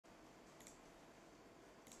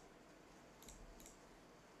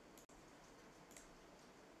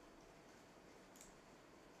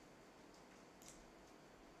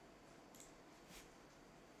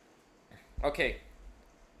Okay.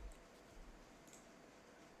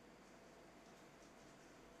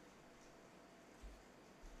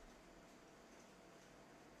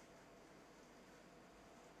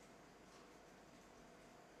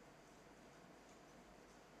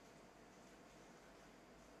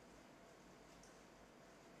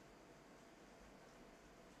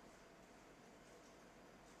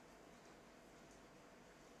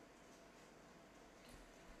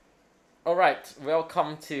 Alright,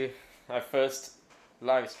 welcome to my first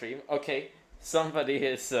live stream. Okay, somebody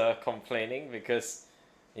is complaining because,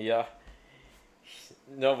 yeah,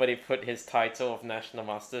 nobody put his title of National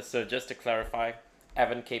Master. So just to clarify,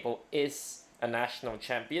 Evan Capel is a national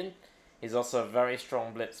champion. He's also a very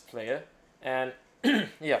strong Blitz player. And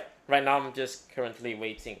yeah, right now I'm just currently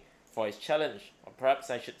waiting for his challenge. Or perhaps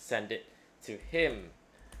I should send it to him.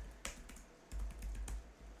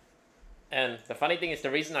 And the funny thing is the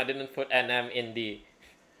reason I didn't put NM in the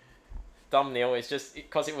thumbnail is just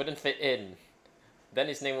because it wouldn't fit in. Then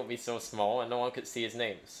his name would be so small and no one could see his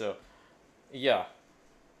name. So yeah,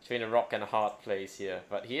 between a rock and a hard place here.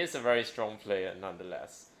 But he is a very strong player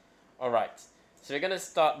nonetheless. Alright, so we're gonna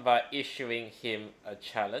start by issuing him a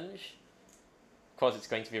challenge. Of course it's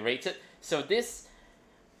going to be rated. So this,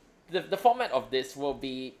 the format of this will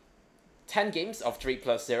be 10 games of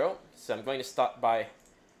 3+0. So I'm going to start by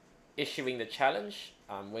issuing the challenge.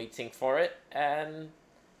 I'm waiting for it, and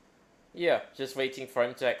yeah, just waiting for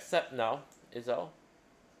him to accept now is all.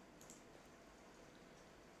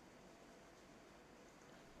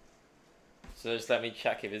 So just let me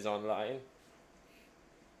check if he's online.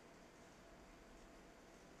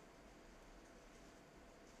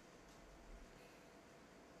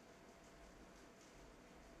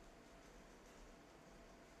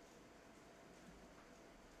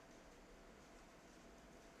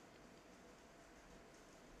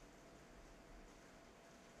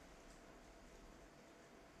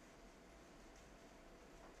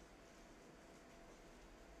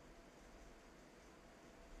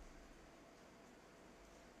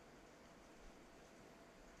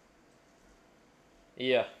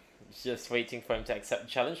 Yeah, just waiting for him to accept the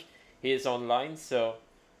challenge. He is online, so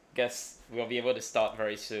guess we'll be able to start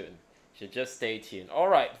very soon. Should just stay tuned.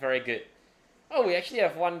 Alright, very good. Oh, we actually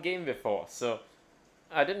have one game before, so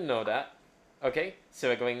I didn't know that. Okay, so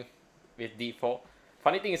we're going with d4.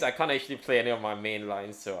 Funny thing is I can't actually play any of my main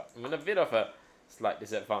lines, so I'm in a bit of a slight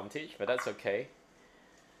disadvantage, but that's okay.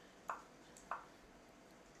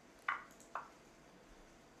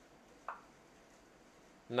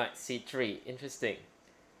 Knight c3, interesting.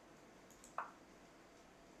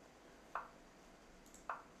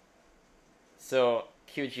 So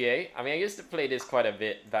QGA, I mean I used to play this quite a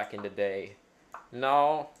bit back in the day.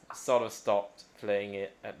 Now sort of stopped playing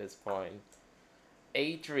it at this point.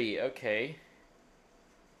 a3, okay.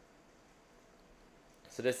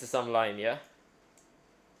 So this is some line, yeah?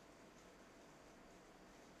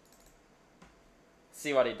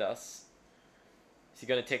 See what he does. Is he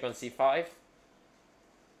gonna take on c5?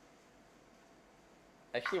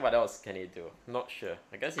 Actually, what else can he do? Not sure.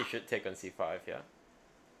 I guess he should take on c5, yeah?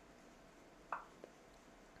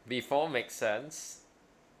 b4 makes sense.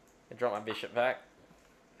 I drop my bishop back.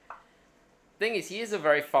 Thing is, he is a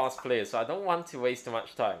very fast player, so I don't want to waste too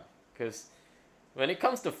much time. Because when it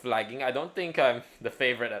comes to flagging, I don't think I'm the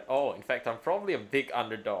favorite at all. In fact, I'm probably a big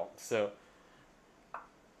underdog. So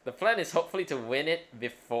the plan is hopefully to win it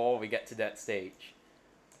before we get to that stage.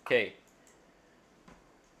 Okay.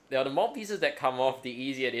 The more pieces that come off, the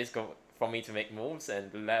easier it is for me to make moves,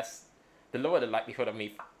 and the lower the likelihood of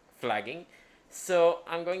me flagging. So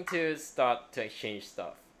I'm going to start to exchange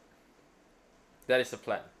stuff. That is the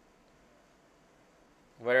plan.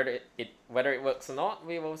 Whether it works or not,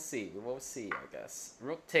 we will see. We will see, I guess.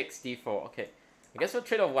 Rook takes d4. Okay. I guess we'll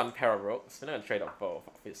trade off one pair of rooks. We're not going to trade off both,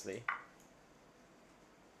 obviously.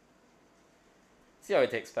 See how he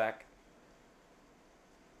takes back.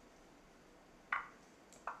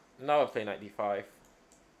 Now I'll play knight d5.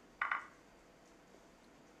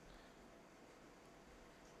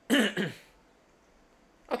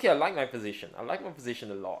 Okay, I like my position. I like my position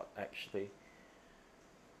a lot, actually.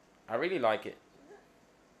 I really like it.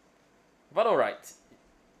 But alright.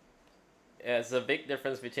 There's a big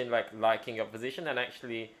difference between liking your position and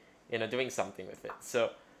actually, doing something with it.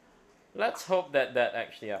 So let's hope that that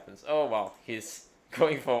actually happens. Oh wow, he's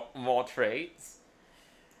going for more trades.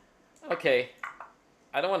 Okay,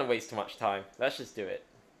 I don't want to waste too much time. Let's just do it.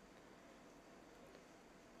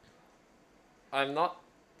 I'm not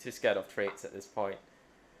too scared of trades at this point.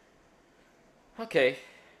 Okay,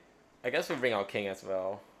 I guess we'll bring our king as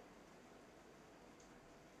well.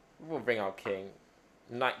 We'll bring our king.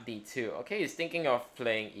 knight d2. Okay, he's thinking of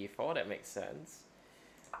playing e4. That makes sense,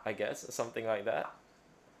 I guess, or something like that.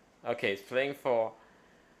 Okay, he's playing for...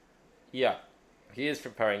 Yeah, he is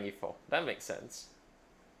preparing e4. That makes sense.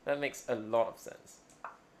 That makes a lot of sense.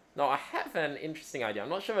 Now, I have an interesting idea. I'm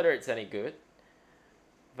not sure whether it's any good,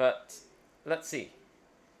 but let's see.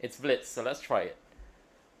 It's Blitz, so let's try it.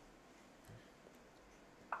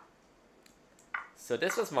 So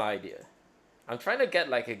this was my idea. I'm trying to get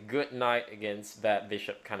like a good knight against bad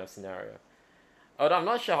bishop kind of scenario. Although I'm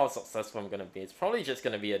not sure how successful I'm going to be. It's probably just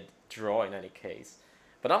going to be a draw in any case.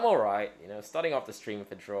 But I'm alright, you know, starting off the stream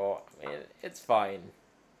with a draw, I mean, it's fine.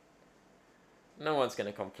 No one's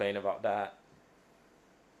going to complain about that.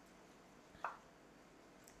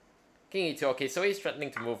 King e2, okay, so he's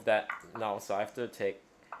threatening to move that now, so I have to take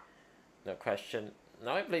no question.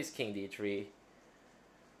 Now he plays king d3.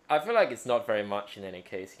 I feel like it's not very much in any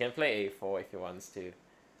case. He can play a4 if he wants to.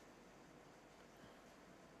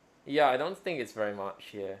 Yeah, I don't think it's very much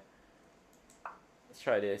here. Let's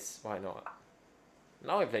try this, why not?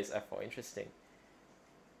 Now he plays f4, interesting.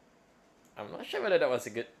 I'm not sure whether that was a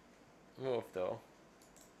good move though.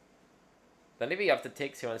 Then maybe after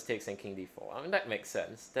takes, he wants takes and king d4. I mean, that makes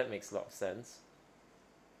sense. That makes a lot of sense.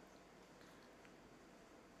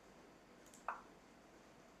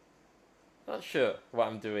 Not sure what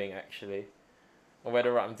I'm doing actually, or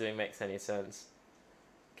whether what I'm doing makes any sense.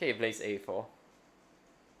 Okay, he plays a4.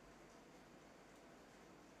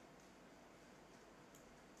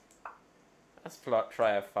 Let's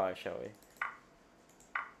try f5, shall we?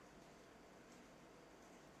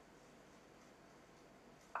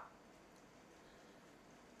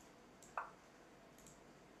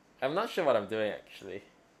 I'm not sure what I'm doing actually.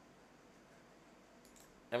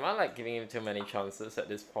 Am I like giving him too many chances at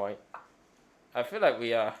this point? I feel like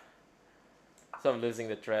we are sort of losing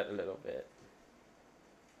the thread a little bit.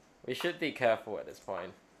 We should be careful at this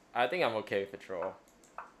point. I think I'm okay with a draw.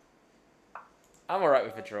 I'm alright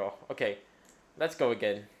with a draw. Okay, let's go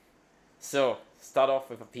again. So, start off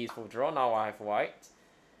with a peaceful draw. Now I have white.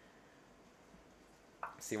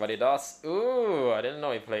 See what he does. Ooh, I didn't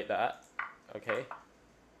know he played that. Okay.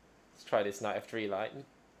 Let's try this knight f3 line.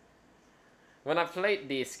 When I played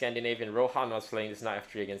the Scandinavian, Rohan was playing this knight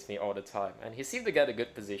f3 against me all the time. And he seemed to get a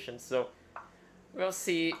good position, so we'll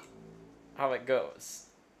see how it goes.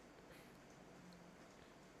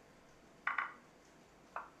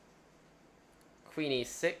 Queen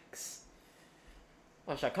e6.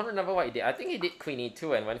 Gosh, I can't remember what he did. I think he did queen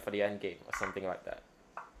e2 and went for the endgame or something like that.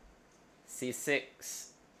 c6.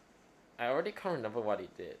 I already can't remember what he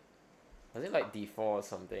did. Was it like d4 or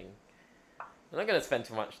something? I'm not gonna spend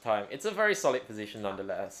too much time. It's a very solid position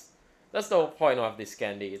nonetheless. That's the whole point of this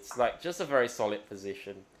Scandi. It's like just a very solid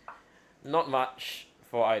position. Not much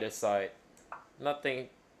for either side. Nothing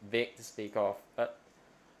big to speak of. But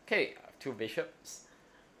okay, I have two bishops.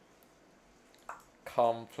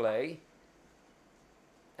 Calm play.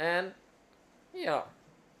 And yeah,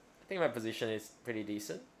 I think my position is pretty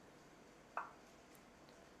decent.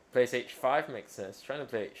 Plays h5 makes sense. Trying to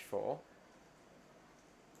play h4.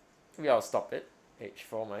 Maybe I'll stop it.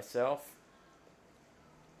 h4 myself.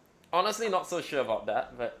 Honestly, not so sure about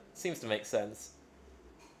that, but seems to make sense.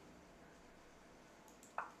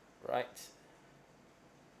 Right.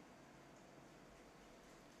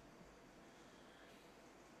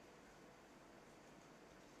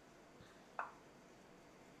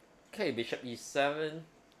 Okay, bishop e7.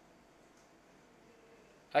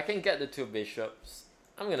 I can get the two bishops.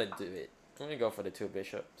 I'm gonna do it. I'm gonna go for the two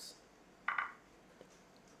bishops.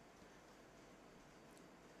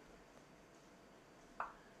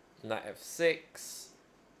 Knight f6.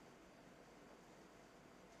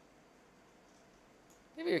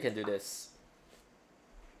 Maybe we can do this.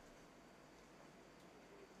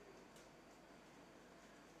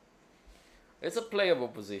 It's a playable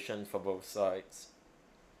position for both sides.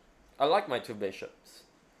 I like my two bishops.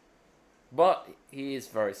 But he is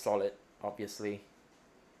very solid, obviously.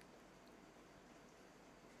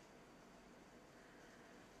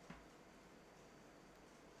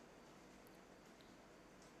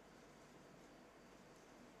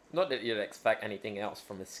 Not that you'd expect anything else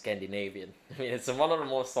from a Scandinavian. I mean, it's one of the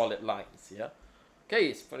more solid lines, yeah? Okay,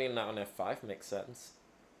 he's putting that on f5, makes sense.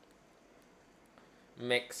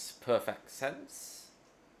 Makes perfect sense.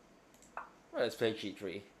 Well, let's play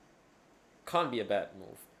g3. Can't be a bad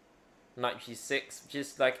move. Knight g6,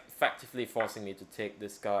 just like effectively forcing me to take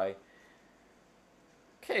this guy.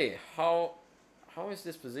 Okay, how is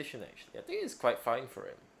this position actually? I think it's quite fine for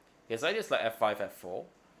him. Because I just like f5, f4.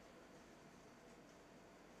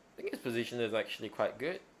 I think his position is actually quite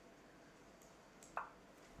good.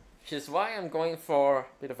 Which is why I'm going for a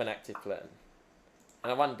bit of an active plan.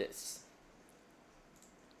 And I want this.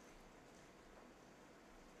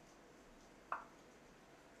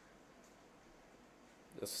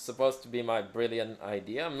 This is supposed to be my brilliant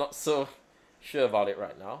idea. I'm not so sure about it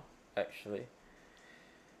right now, actually.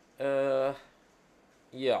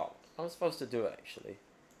 Yeah, I'm supposed to do actually.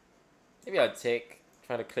 Maybe I'd take,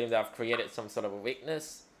 try to claim that I've created some sort of a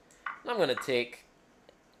weakness. And I'm gonna take,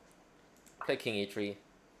 play King E3.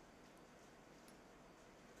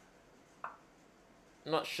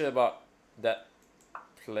 I'm not sure about that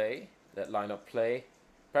play, that line of play.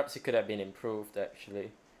 Perhaps it could have been improved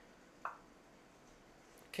actually.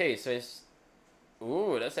 Okay, so it's,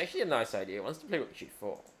 ooh, that's actually a nice idea. It wants to play Rook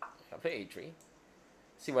G4. I'll play A3.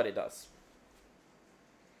 See what it does.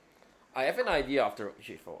 I have an idea after Rook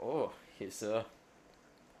G4. Oh, he's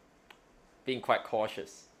being quite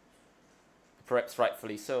cautious. Perhaps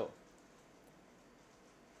rightfully so.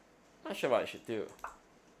 Not sure what I should do.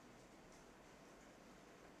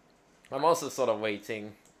 I'm also sort of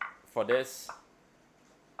waiting for this.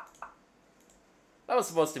 That was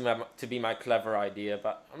supposed to be my clever idea,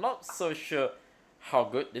 but I'm not so sure how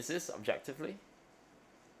good this is objectively.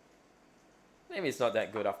 Maybe it's not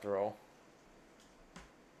that good after all. I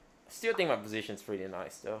still think my position's pretty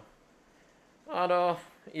nice though. Although,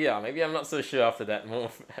 yeah, maybe I'm not so sure after that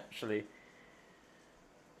move, actually.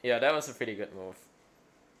 Yeah, that was a pretty good move.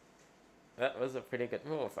 That was a pretty good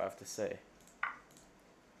move, I have to say.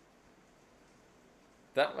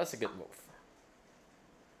 That was a good move.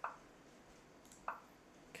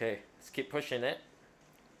 Okay, let's keep pushing it.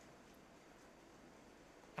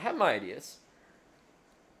 I have my ideas.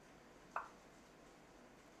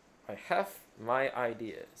 I have my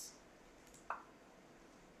ideas.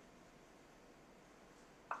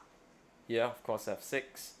 Yeah, of course,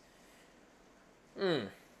 F6.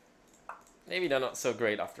 Maybe they're not so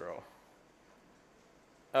great after all.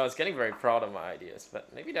 I was getting very proud of my ideas,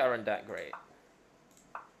 but maybe they aren't that great.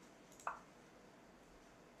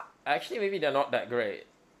 Actually, maybe they're not that great.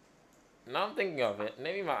 Now I'm thinking of it,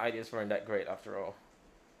 maybe my ideas weren't that great after all.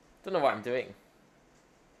 Don't know what I'm doing.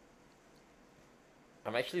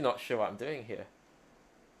 I'm actually not sure what I'm doing here.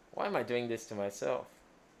 Why am I doing this to myself?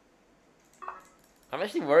 I'm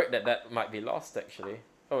actually worried that that might be lost, actually.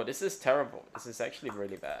 Oh, this is terrible. This is actually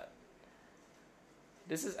really bad.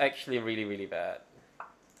 This is actually really, really bad.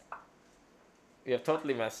 We have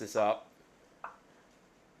totally messed this up.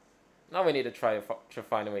 Now we need to try to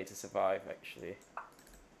find a way to survive, actually.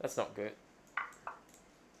 That's not good.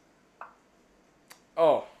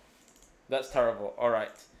 Oh, that's terrible.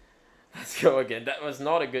 Alright. Let's go again. That was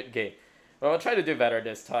not a good game. Well, I'll try to do better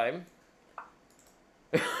this time.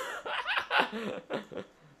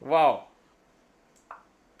 Wow.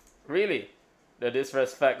 Really? The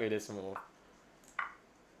disrespect with this move.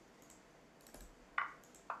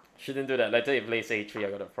 Shouldn't do that. Later if plays A3,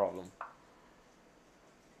 I got a problem.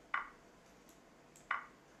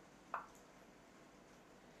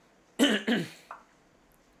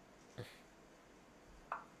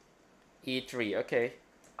 E3, okay.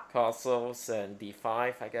 Castles and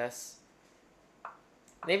D5, I guess.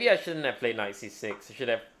 Maybe I shouldn't have played knight C6. I should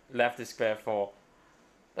have left the square for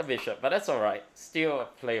the bishop, but that's alright. Still a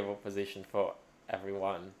playable position for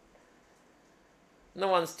everyone. No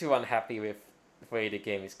one's too unhappy with the way the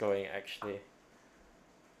game is going, actually.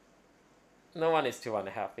 No one is too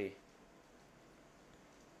unhappy.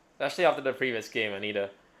 Especially after the previous game, I need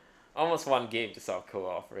almost one game to sort of cool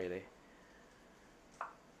off, really.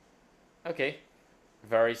 Okay.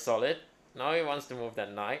 Very solid. Now he wants to move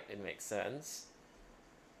that knight. It makes sense.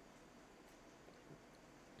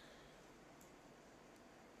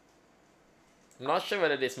 I'm not sure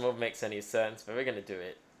whether this move makes any sense, but we're gonna do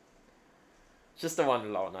it. Just the one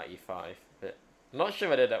allow knight e5, but I'm not sure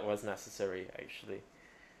whether that was necessary, actually.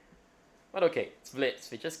 But okay, it's Blitz.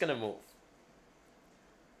 We're just gonna move.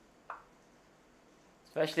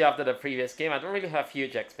 Especially after the previous game, I don't really have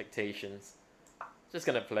huge expectations. Just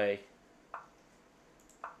gonna play.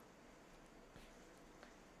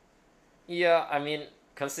 Yeah, I mean,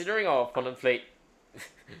 considering our opponent played...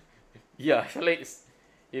 yeah,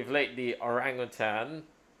 he played the orangutan.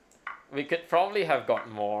 We could probably have got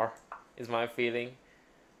more, is my feeling.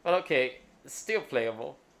 But okay, still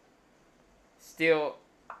playable. Still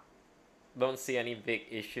don't see any big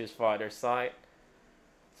issues for either side.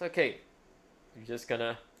 It's okay. We're just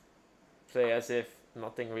gonna play as if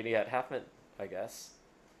nothing really had happened, I guess.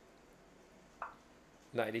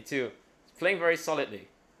 92. It's playing very solidly.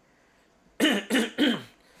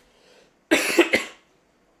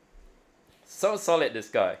 So solid, this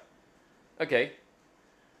guy. Okay.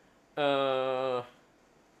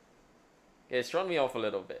 It's thrown me off a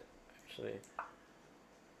little bit, actually.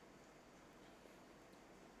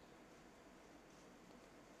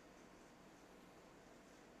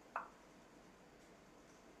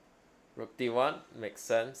 Rook d1 makes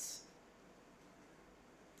sense.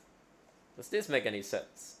 Does this make any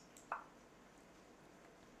sense?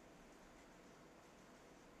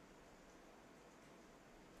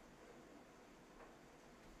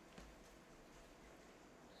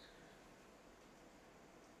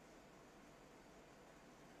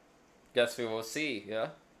 Guess we will see, yeah?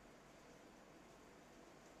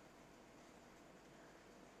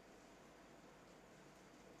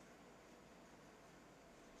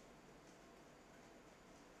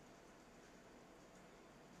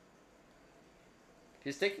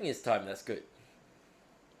 He's taking his time, that's good.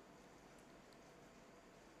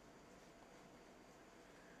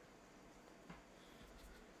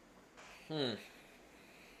 Queen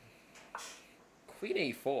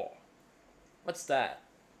a4. What's that?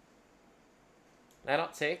 Can I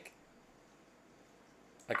not take?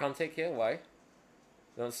 I can't take here, why?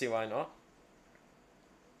 Don't see why not.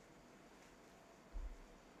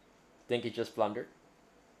 Think he just blundered.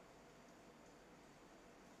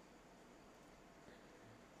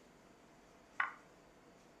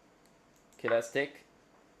 Okay, let's take.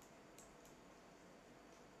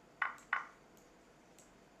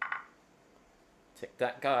 Take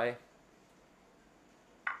that guy.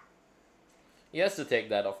 He has to take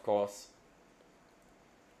that, of course.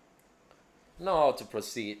 Know how to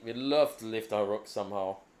proceed. We'd love to lift our rook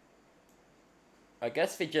somehow. I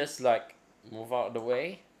guess we just like move out of the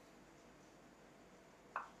way.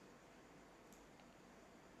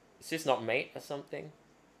 Is this not mate or something?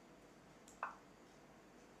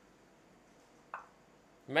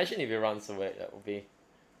 Imagine if he runs away. That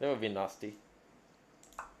would be nasty.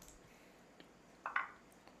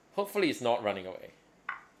 Hopefully he's not running away.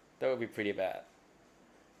 That would be pretty bad.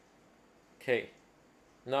 Okay.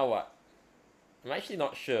 Now what? I'm actually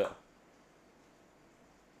not sure.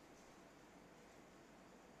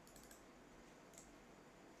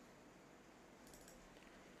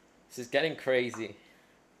 This is getting crazy.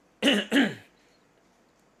 I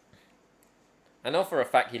know for a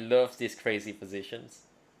fact he loves these crazy positions.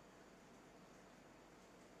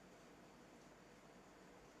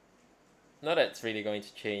 Not that it's really going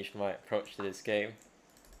to change my approach to this game.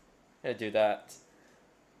 I'm gonna do that.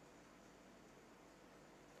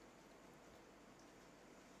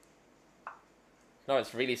 No,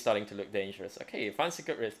 it's really starting to look dangerous. Okay, he finds a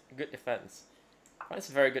good defense. Finds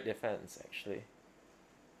a very good defense, actually.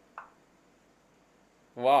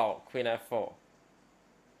 Wow, Queen f4.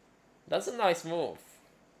 That's a nice move.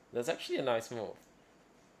 That's actually a nice move.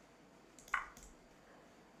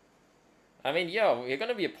 I mean, yeah, we're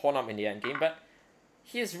gonna be a pawn up in the endgame, but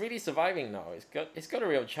he is really surviving now. He's got a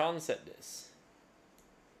real chance at this.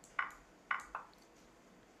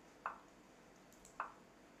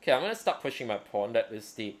 Okay, I'm gonna start pushing my pawn. That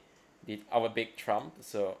is our big trump,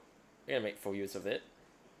 so we're gonna make full use of it.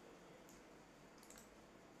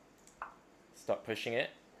 Start pushing it.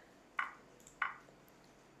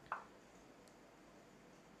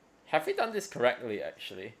 Have we done this correctly,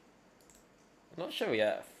 actually? I'm not sure we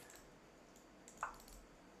have.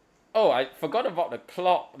 Oh, I forgot about the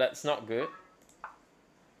clock. That's not good.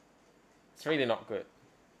 It's really not good.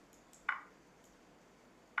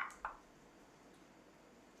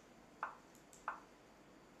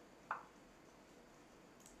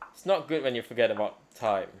 It's not good when you forget about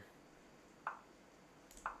time.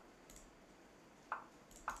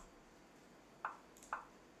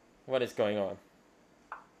 What is going on?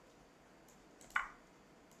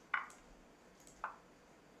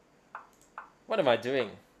 What am I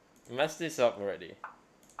doing? I messed this up already.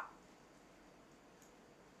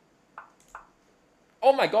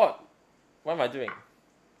 Oh my god! What am I doing?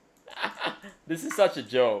 This is such a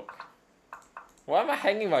joke. Why am I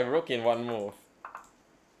hanging my rook in one move?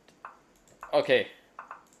 Okay.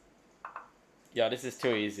 Yeah, this is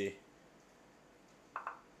too easy.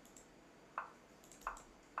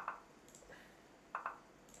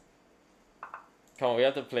 Come on, we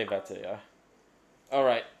have to play better, yeah?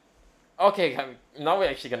 Alright. Okay, now we're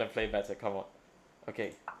actually gonna play better, come on.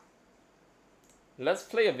 Okay. Let's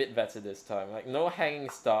play a bit better this time. Like, no hanging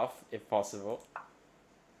stuff, if possible.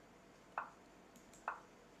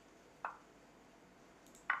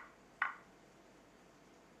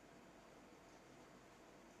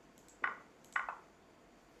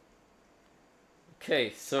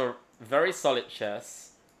 Okay, so very solid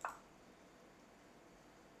chess.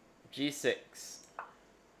 G6.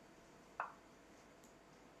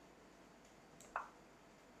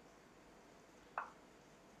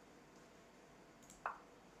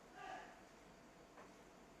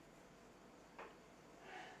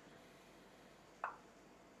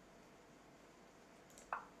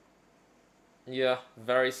 Yeah,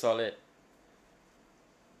 very solid.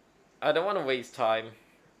 I don't want to waste time.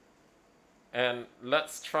 And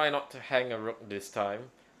let's try not to hang a rook this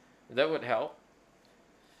time. That would help.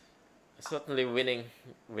 Certainly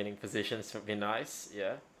winning positions would be nice,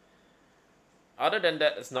 yeah. Other than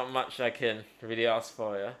that, there's not much I can really ask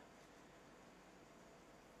for, yeah.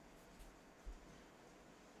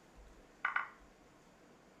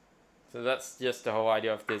 So that's just the whole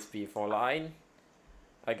idea of this b4 line,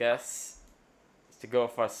 I guess. Is to go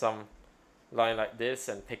for some line like this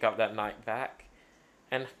and pick up that knight back.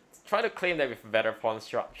 And try to claim that with better pawn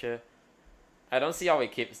structure. I don't see how he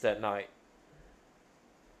keeps that knight.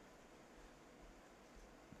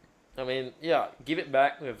 I mean, yeah, give it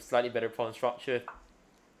back with slightly better pawn structure.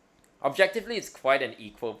 Objectively, it's quite an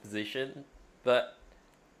equal position, but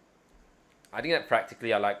I think that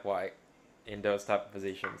practically I like white in those type of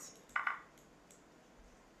positions.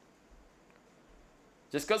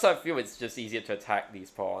 Just because I feel it's just easier to attack these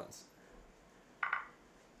pawns.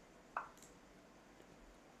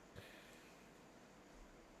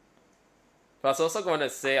 But I was also going to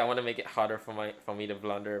say I want to make it harder for me to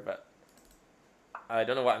blunder, but I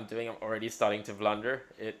don't know what I'm doing. I'm already starting to blunder,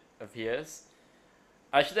 it appears.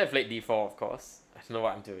 I should have played d4, of course. I don't know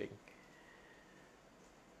what I'm doing.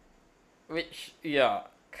 Which, yeah,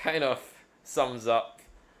 kind of sums up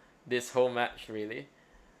this whole match, really.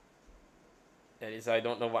 That is, I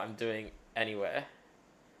don't know what I'm doing anywhere.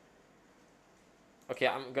 Okay,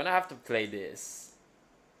 I'm gonna have to play this.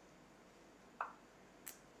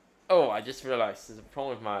 Oh, I just realized there's a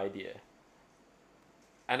problem with my idea.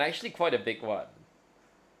 And actually quite a big one.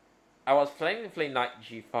 I was planning to play knight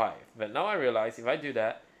g5, but now I realize if I do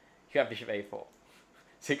that, you have bishop a4.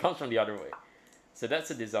 So it comes from the other way. So that's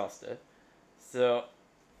a disaster. So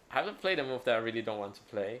I haven't played a move that I really don't want to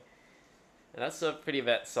play. And that's a pretty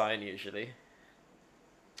bad sign usually.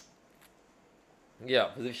 Yeah,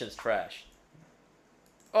 position's trash.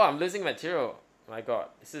 Oh, I'm losing material. My god,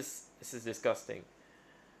 this is disgusting.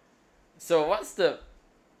 So what's the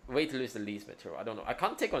way to lose the least material? I don't know. I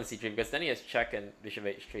can't take on c3 because then he has check and bishop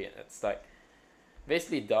h3 and it's like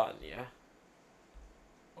basically done, yeah?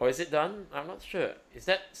 Or is it done? I'm not sure. Is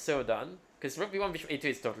that so done? Because rook b1 bishop a2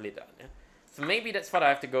 is totally done, yeah? So maybe that's what I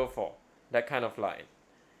have to go for. That kind of line.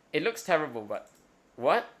 It looks terrible, but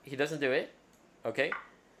what? He doesn't do it? Okay.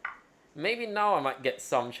 Maybe now I might get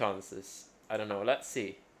some chances. I don't know. Let's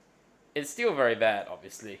see. It's still very bad,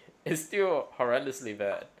 obviously. It's still horrendously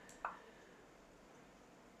bad.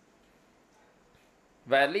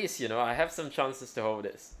 But at least, you know, I have some chances to hold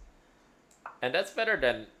this. And that's better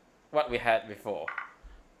than what we had before,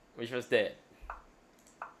 which was dead.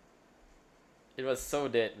 It was so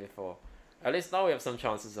dead before. At least now we have some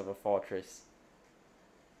chances of a fortress.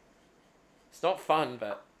 It's not fun,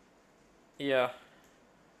 but yeah.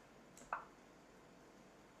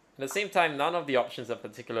 At the same time, none of the options are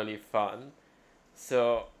particularly fun.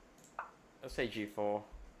 So, let's say g4.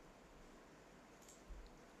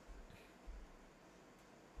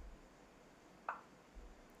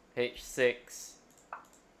 h6.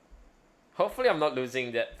 Hopefully I'm not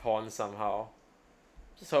losing that pawn somehow.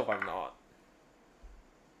 Just hope I'm not.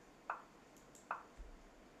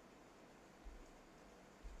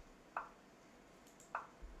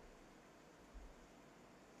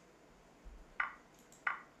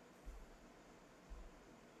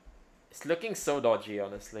 It's looking so dodgy,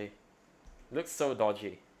 honestly. It looks so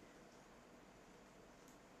dodgy.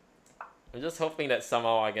 I'm just hoping that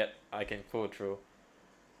somehow I can pull through.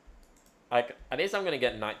 At least I'm gonna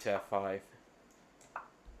get knight to f5.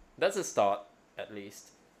 That's a start, at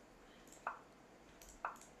least.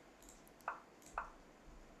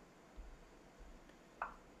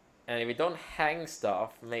 And if we don't hang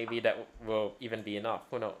stuff, maybe that will even be enough.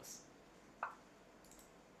 Who knows?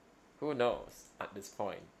 Who knows at this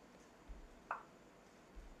point?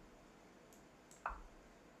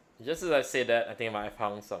 Just as I say that, I think I might have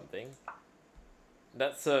hung something.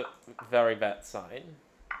 That's a very bad sign.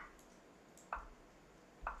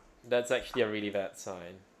 That's actually a really bad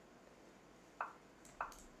sign.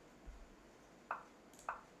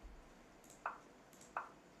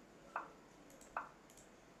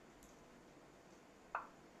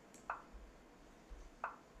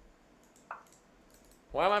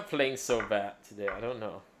 Why am I playing so bad today? I don't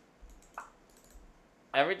know.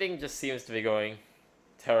 Everything just seems to be going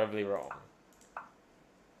terribly wrong.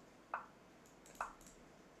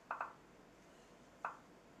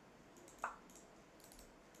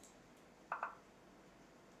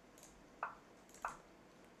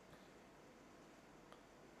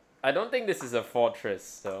 I don't think this is a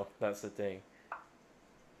fortress, though. That's the thing.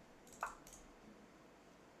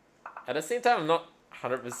 At the same time, I'm not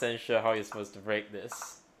 100% sure how you're supposed to break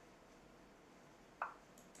this.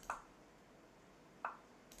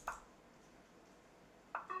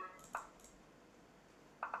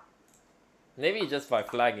 Maybe just by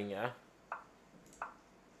flagging, yeah?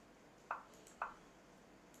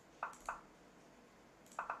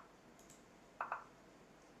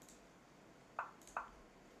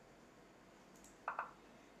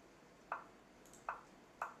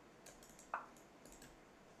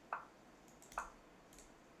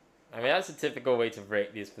 I mean, that's a typical way to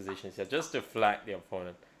break these positions here, just to flag the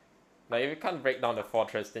opponent. Like, if you can't break down the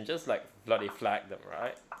fortress, then just, like, bloody flag them,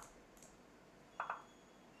 right?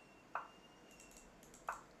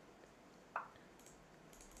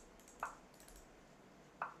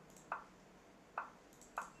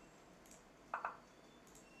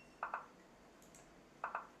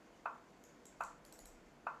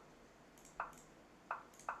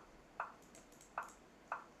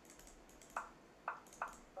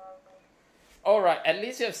 Alright, at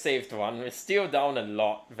least you have saved one. We're still down a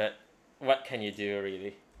lot, but what can you do,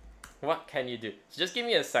 really? What can you do? So just give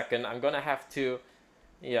me a second. I'm gonna have to...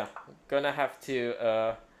 Yeah, gonna have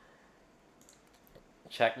to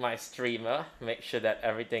check my streamer. Make sure that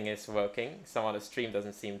everything is working. Some of the stream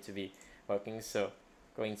doesn't seem to be working, so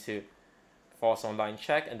going to force online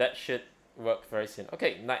check, and that should work very soon.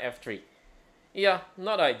 Okay, knight f3. Yeah,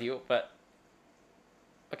 not ideal, but...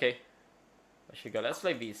 Okay. I should go. Let's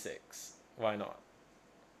play b6. Why not?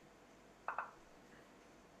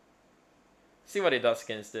 See what it does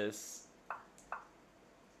against this.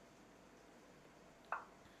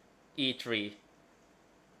 e3.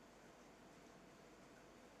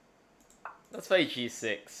 Let's play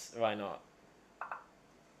g6. Why not?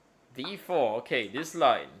 d4. Okay, this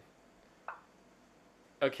line.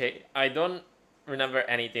 Okay, I don't remember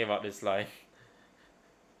anything about this line.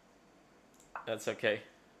 That's okay.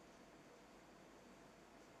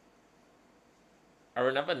 I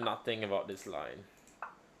remember nothing about this line.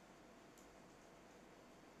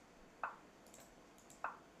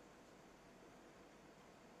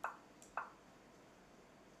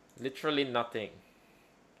 Literally nothing.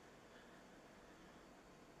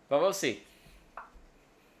 But we'll see.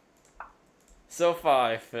 So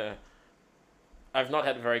far, I've not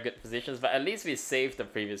had very good positions, but at least we saved the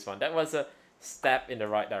previous one. That was a step in the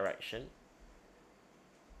right direction.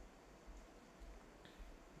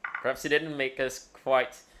 Perhaps it didn't make us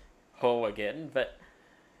quite whole again, but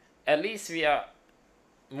at least we are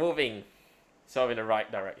moving sort of in the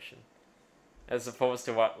right direction, as opposed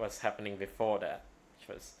to what was happening before that, which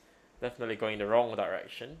was definitely going the wrong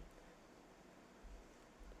direction.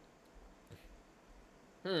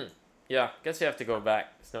 Yeah, guess we have to go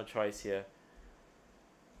back. There's no choice here.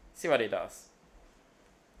 See what it does.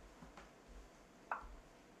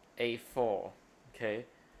 a4. Okay.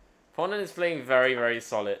 Opponent is playing very, very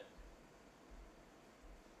solid.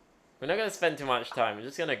 We're not gonna spend too much time. We're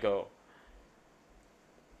just gonna go.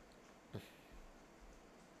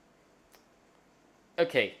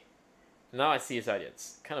 Okay. Now I see his idea.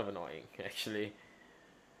 It's kind of annoying, actually.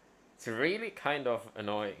 It's really kind of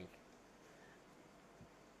annoying.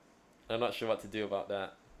 I'm not sure what to do about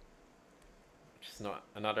that. Which is not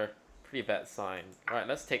another pretty bad sign. Alright,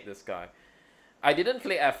 let's take this guy. I didn't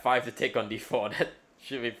play f5 to take on d4. That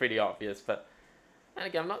should be pretty obvious, but... And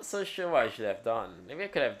again, I'm not so sure what I should have done. Maybe I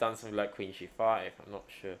could have done something like queen g5. I'm not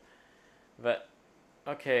sure. But,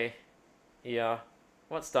 okay. Yeah.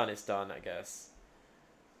 What's done is done, I guess.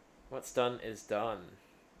 What's done is done.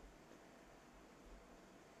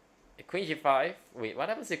 Queen g5? Wait, what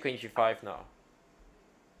happens to queen g5 now?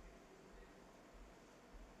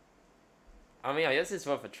 I mean, I guess it's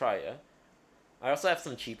worth a try, yeah? I also have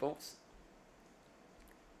some cheapos.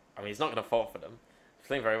 I mean, he's not going to fall for them. He's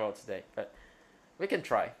playing very well today, but we can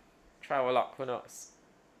try. Try our luck, who knows?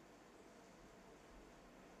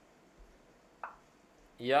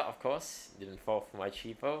 Yeah, of course. Didn't fall for my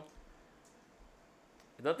cheapo.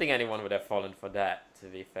 I don't think anyone would have fallen for that, to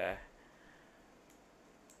be fair.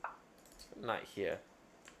 Knight here.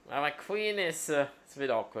 Well, my queen is it's a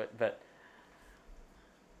bit awkward, but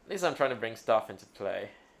at least I'm trying to bring stuff into play.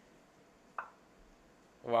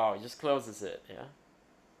 Wow, he just closes it, yeah?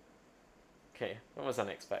 Okay, that was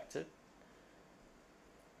unexpected.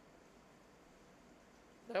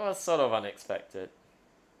 That was sort of unexpected.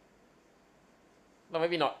 Well,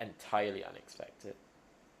 maybe not entirely unexpected.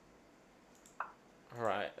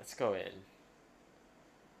 Alright, let's go in.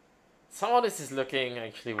 Some of this is looking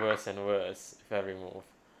actually worse and worse with every move.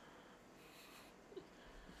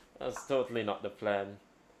 That's totally not the plan.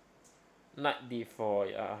 Knight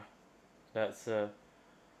d4, yeah. That's it's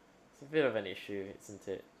a bit of an issue, isn't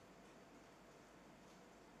it?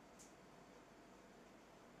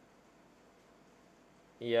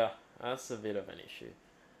 Yeah, that's a bit of an issue.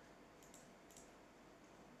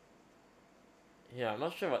 Yeah, I'm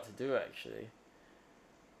not sure what to do actually.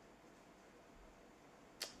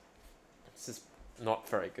 This is not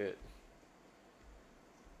very good.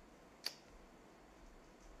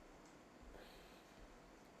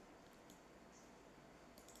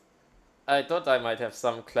 I thought I might have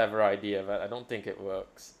some clever idea, but I don't think it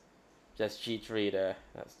works. Just g3 there.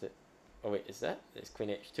 That's it. Oh wait, is that? It's queen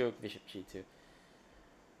h2, bishop g2.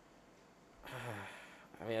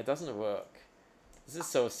 I mean, it doesn't work. This is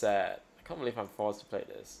so sad. I can't believe I'm forced to play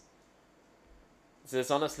this. This is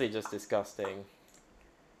honestly just disgusting.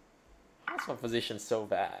 How is my position so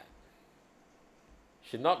bad?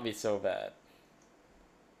 Should not be so bad.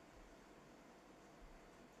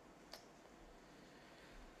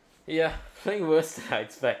 Yeah, playing worse than I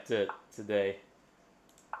expected today.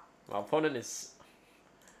 My opponent is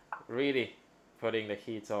really putting the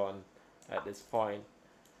heat on at this point.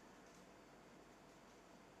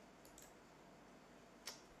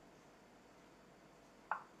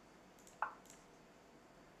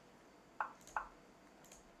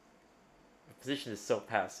 The position is so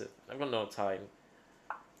passive. I've got no time.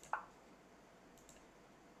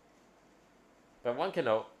 But one can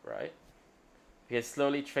hope, right? We can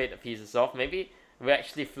slowly trade the pieces off. Maybe we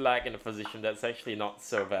actually flag in a position that's actually not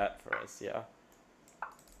so bad for us, yeah?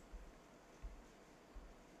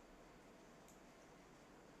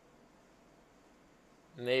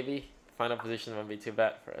 Maybe final position won't be too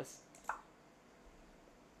bad for us.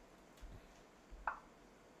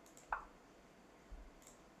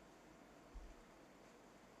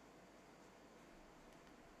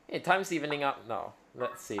 Hey, time's evening up now.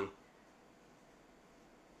 Let's see.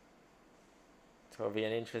 It will be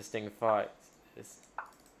an interesting fight.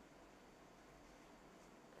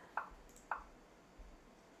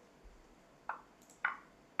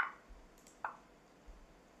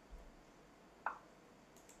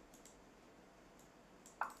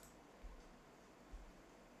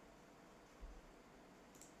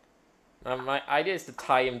 My idea is to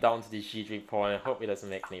tie him down to the g3 pawn. I hope he doesn't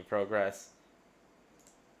make any progress.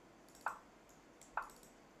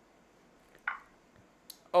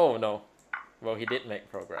 Oh no. Well, he did make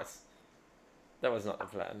progress. That was not the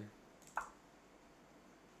plan.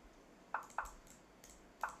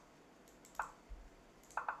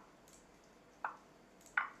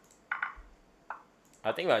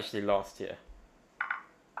 I think we actually lost here.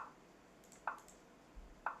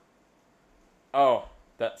 Oh,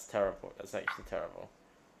 that's terrible. That's actually terrible.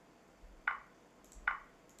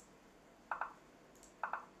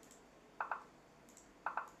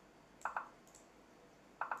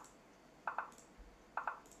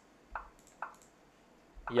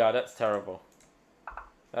 Yeah, that's terrible.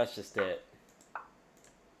 That's just it.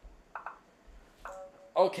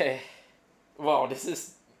 Okay. Wow, this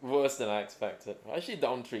is worse than I expected. We're actually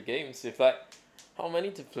down 3 games. In fact, how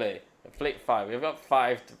many to play? I played 5. We've got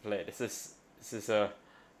 5 to play. This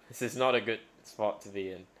is not a good spot to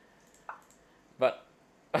be in. But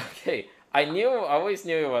okay, I always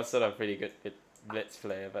knew he was sort of pretty good Blitz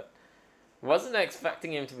player, but wasn't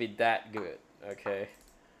expecting him to be that good. Okay,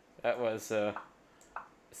 that was a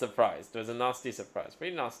surprise. It was a nasty surprise,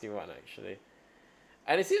 pretty nasty one actually.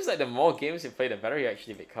 And it seems like the more games you play, the better he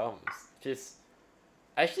actually becomes. Which is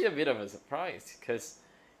actually a bit of a surprise, because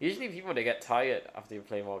usually people, they get tired after you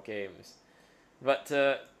play more games. But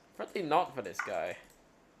probably not for this guy.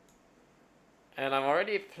 And I'm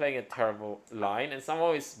already playing a terrible line, and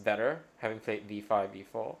somehow it's better having played b5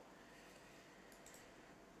 before.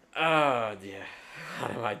 Oh dear,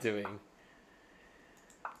 what am I doing?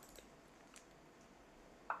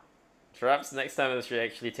 Perhaps next time I should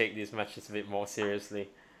actually take these matches a bit more seriously,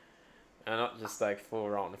 and not just like fool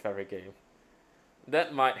around with every game.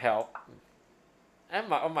 That might help,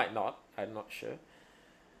 and or might not, I'm not sure.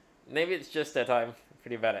 Maybe it's just that I'm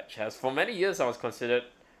pretty bad at chess. For many years I was considered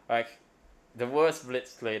like the worst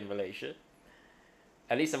Blitz player in Malaysia.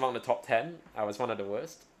 At least among the top 10, I was one of the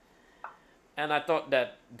worst. And I thought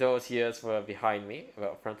that those years were behind me.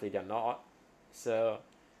 Well, apparently they're not. So,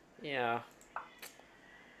 yeah.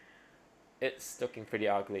 It's looking pretty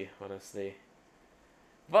ugly, honestly.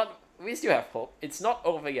 But we still have hope. It's not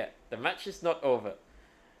over yet. The match is not over.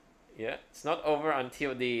 Yeah, it's not over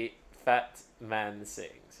until the fat man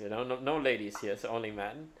sings. You know, no ladies here, so only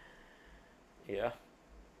men. Yeah.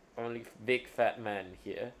 Only big fat man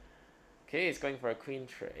here. Okay, he's going for a queen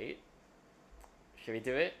trade. Should we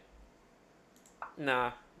do it?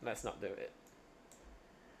 Nah, let's not do it.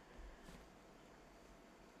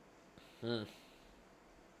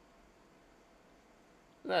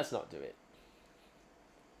 Let's not do it.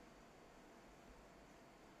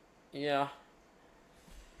 Yeah.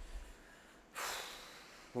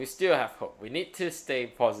 We still have hope. We need to stay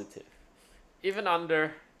positive. Even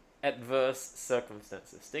under adverse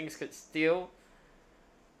circumstances, things could still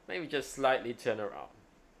maybe just slightly turn around.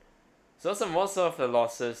 So most of the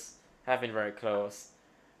losses have been very close.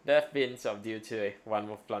 They have been sort of due to a one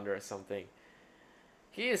move blunder or something.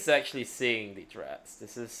 He is actually seeing the threats.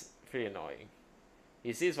 This is pretty annoying.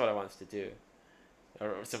 He sees what I want to do.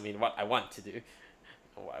 Or I mean what I want to do.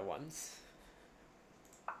 Not what I want.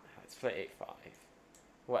 Let's play 8-5.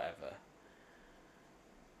 Whatever.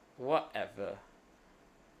 Whatever.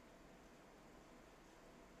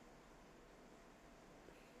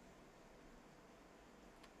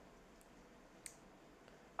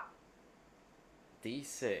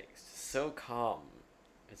 D6. So calm.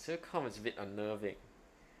 It's so calm, it's a bit unnerving.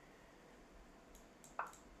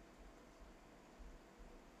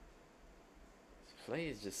 This play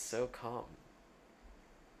is just so calm.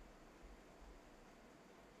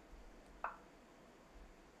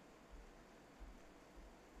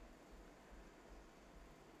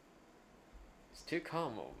 It's too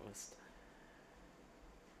calm almost.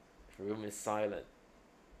 The room is silent.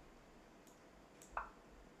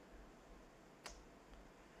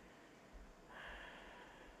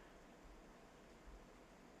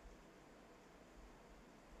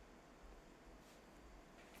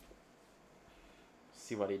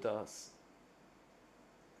 See what he does.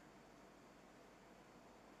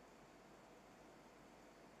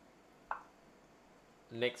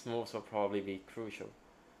 Next moves will probably be crucial.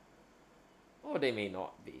 Or they may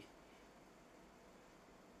not be.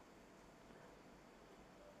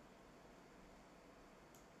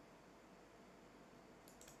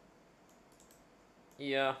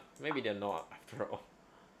 Yeah, maybe they're not after all.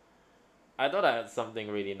 I thought I had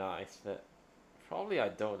something really nice, but probably I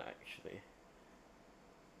don't actually.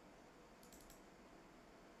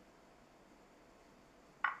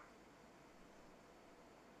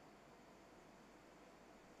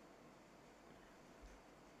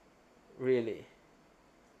 Really?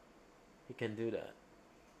 He can do that.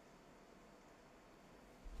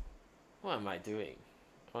 What am I doing?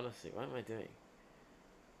 Honestly, what am I doing?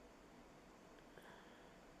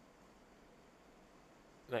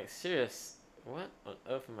 Like, serious? What on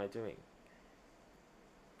earth am I doing?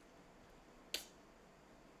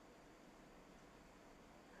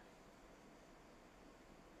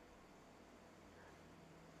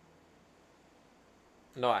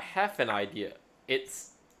 No, I have an idea. It's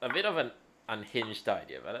a bit of an unhinged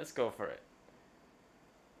idea, but let's go for it.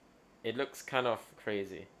 It looks kind of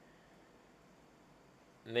crazy.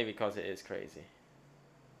 Maybe because it is crazy.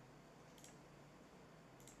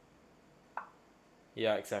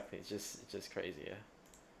 Yeah, exactly. It's just crazy,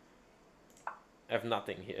 yeah. I have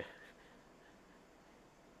nothing here.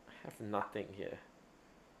 I have nothing here.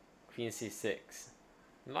 Queen c6.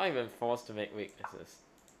 I'm not even forced to make weaknesses.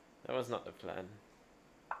 That was not the plan.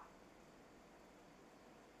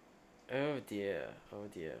 Oh dear, oh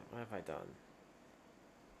dear. What have I done?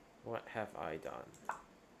 What have I done?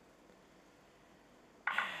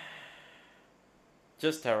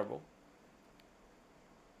 Just terrible.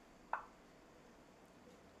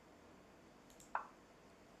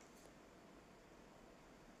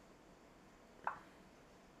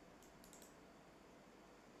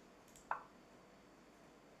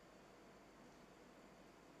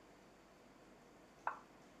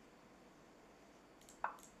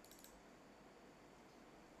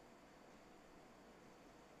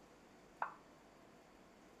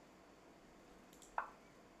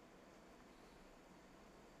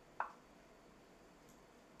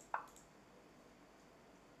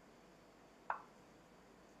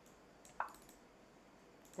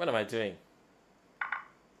 What am I doing?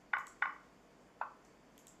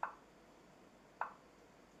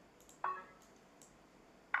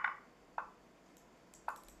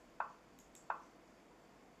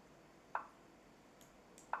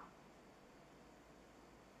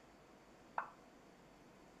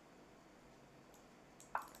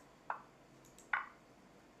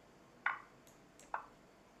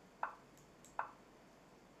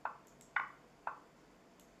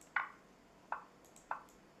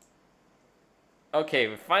 Okay,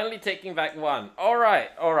 we're finally taking back one. Alright,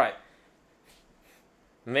 alright.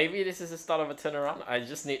 Maybe this is the start of a turnaround. I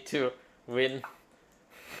just need to win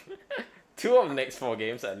 2 of the next 4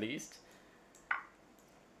 games at least.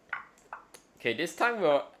 Okay, this time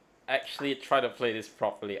we'll actually try to play this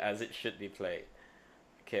properly as it should be played.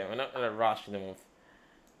 Okay, we're not gonna rush the move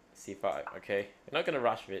c5, okay? We're not gonna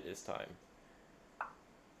rush it this time.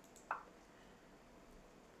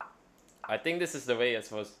 I think this is the way you're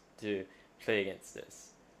supposed to play against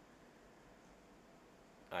this.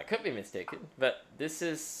 I could be mistaken, but this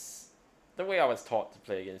is the way I was taught to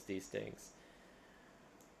play against these things.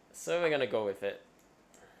 So we're gonna go with it.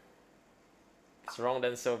 If it's wrong,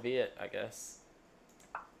 then so be it, I guess.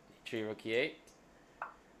 e3, rook e8.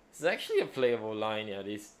 It's actually a playable line, yeah,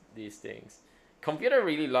 these things. Computer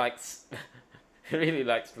really likes really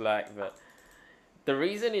likes black, but the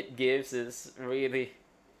reason it gives is really,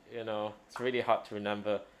 you know, it's really hard to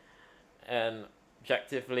remember, and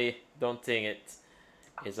objectively don't think it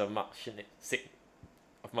is of much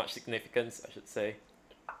significance, I should say.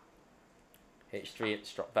 h3,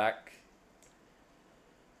 it's dropped back.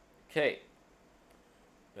 Okay,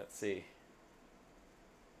 let's see.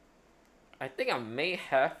 I think I may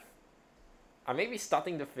be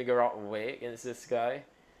starting to figure out a way against this guy.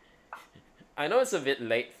 I know it's a bit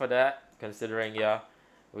late for that, considering, yeah,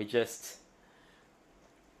 we just...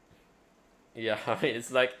 Yeah, I mean,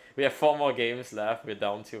 it's like we have 4 more games left, we're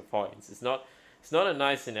down 2 points. It's not a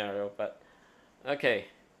nice scenario, but okay.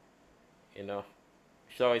 You know,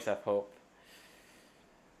 we should always have hope.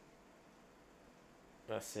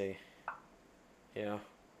 Let's see. Yeah.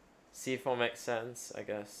 C4 makes sense, I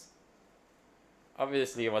guess.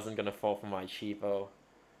 Obviously, it wasn't gonna fall for my cheapo.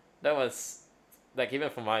 That was, like, even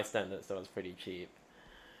for my standards, that was pretty cheap.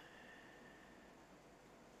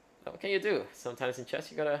 What can you do? Sometimes in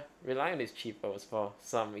chess, you gotta rely on these cheapos for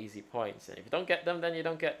some easy points. And if you don't get them, then you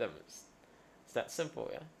don't get them. It's that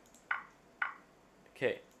simple, yeah?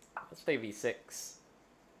 Okay, let's play v6.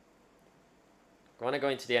 I wanna go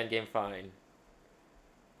into the endgame fine.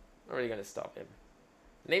 Not really gonna stop him.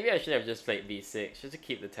 Maybe I should have just played b6, just to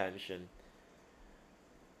keep the tension.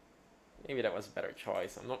 Maybe that was a better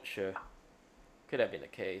choice, I'm not sure. Could have been the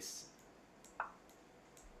case.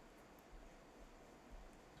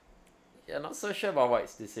 Yeah, not so sure about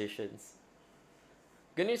White's decisions.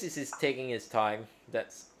 Good news is he's taking his time.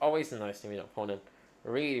 That's always a nice thing when an opponent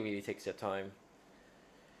really takes their time.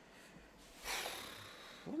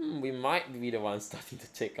 We might be the ones starting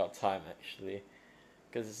to take our time, actually.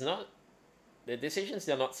 Because it's not... The decisions,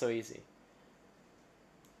 they're not so easy.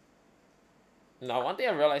 Now, one thing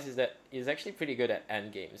I realized is that he's actually pretty good at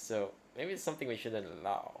endgames, so maybe it's something we shouldn't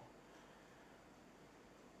allow.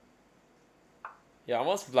 Yeah, I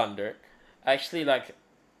almost blundered. Actually, like,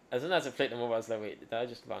 as soon as I played the move, I was like, wait, did I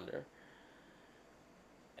just blunder?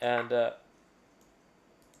 And,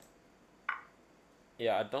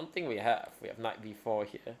 yeah, I don't think we have. We have knight b4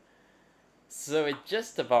 here. So it's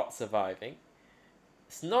just about surviving.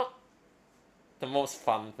 It's not the most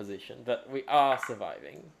fun position, but we are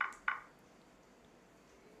surviving.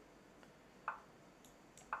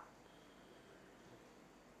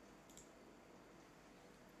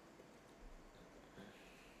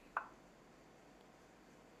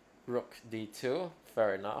 Rook d2,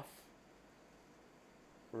 fair enough.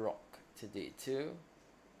 Rook to d2.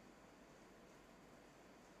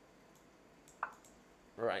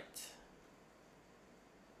 Right.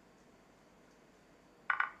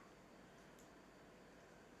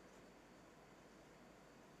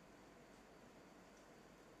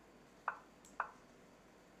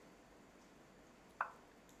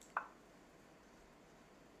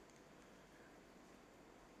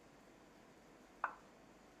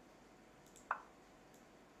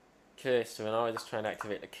 Okay, so now we're just trying to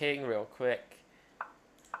activate the king real quick.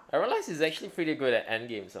 I realize he's actually pretty good at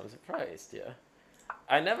endgames, so I'm surprised, yeah.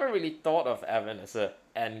 I never really thought of Evan as a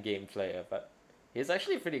endgame player, but he's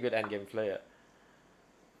actually a pretty good endgame player.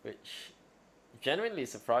 Which genuinely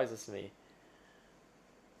surprises me.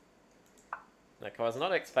 Like, I was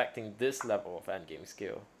not expecting this level of endgame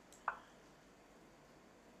skill.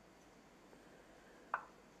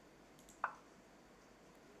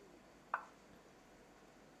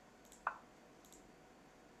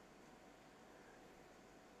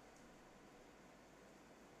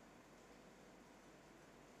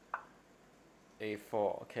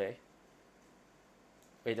 a4, okay.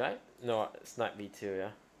 Wait, did I? No, it's knight b2, yeah.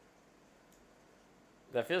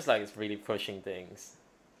 That feels like it's really pushing things.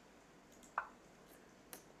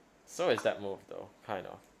 So is that move, though, kind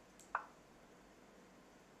of.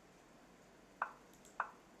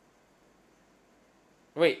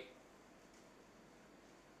 Wait.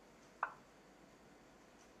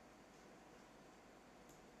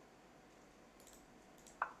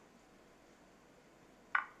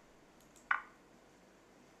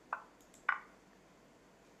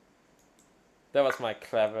 That was my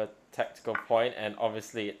clever tactical point, and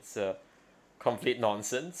obviously it's a complete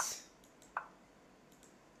nonsense.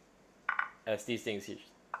 As these things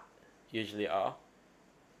usually are.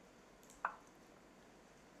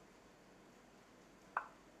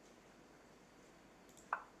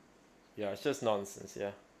 Yeah, it's just nonsense,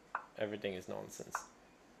 yeah. Everything is nonsense.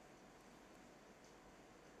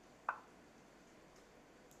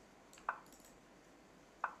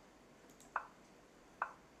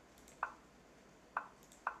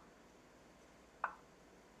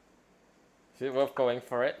 Is it worth going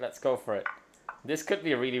for it? Let's go for it. This could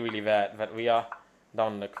be really, really bad, but we are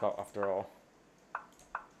down the clock after all.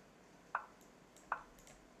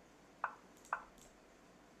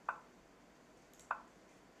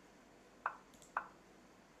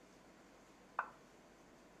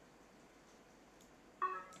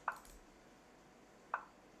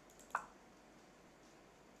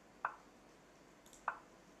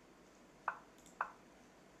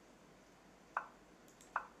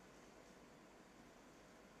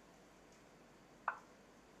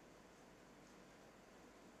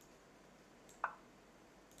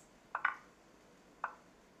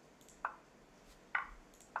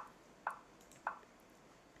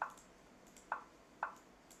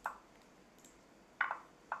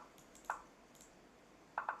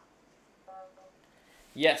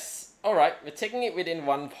 Yes. Alright, we're taking it within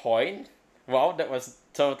 1 point. Wow, that was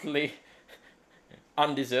totally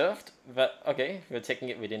undeserved. But okay, we're taking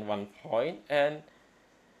it within 1 point. And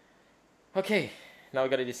okay, now we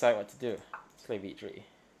gotta decide what to do. Let's play b3.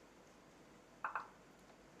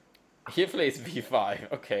 He plays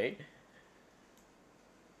b5, okay.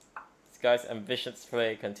 This guy's ambitious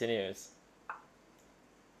play continues.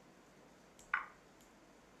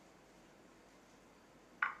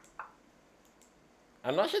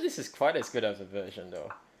 I'm not sure this is quite as good as a version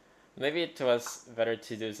though. Maybe it was better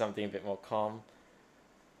to do something a bit more calm.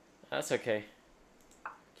 That's okay.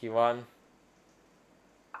 Key1.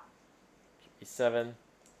 E7.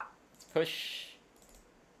 Let's push.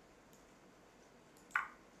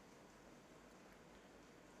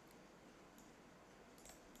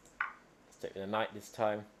 Let's take the knight this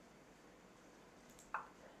time.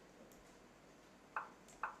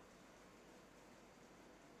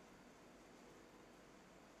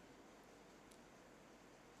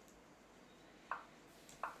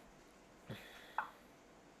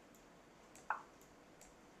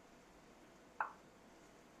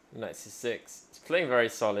 Knight c6. It's playing very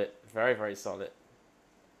solid. Very, very solid.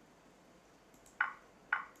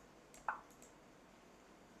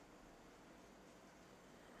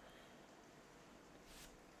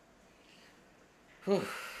 Whew.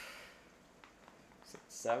 6,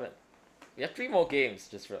 7. We have 3 more games,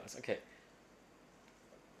 just realized. Okay.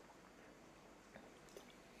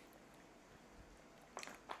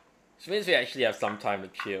 Which means we actually have some time to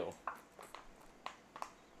chill.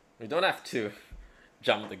 We don't have to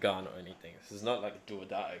jump the gun or anything. This is not like a do or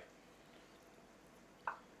die.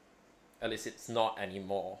 At least it's not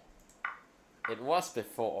anymore. It was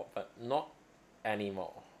before, but not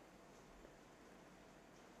anymore.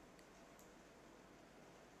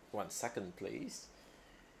 1 second, please.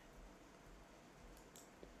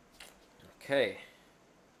 Okay.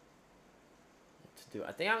 What to do?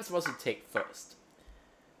 I think I'm supposed to take first.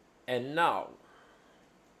 And now,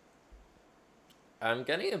 I'm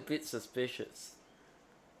getting a bit suspicious.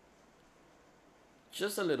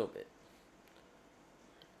 Just a little bit.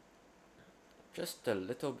 Just a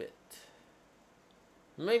little bit.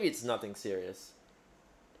 Maybe it's nothing serious.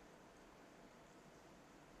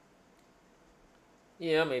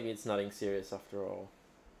 Yeah, maybe it's nothing serious after all.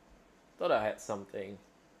 Thought I had something,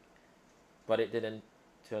 but it didn't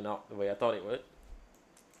turn out the way I thought it would.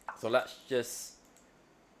 So let's just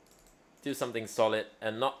do something solid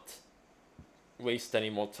and not waste any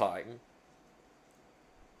more time.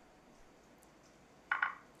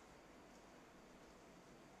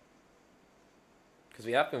 Because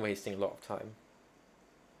we have been wasting a lot of time.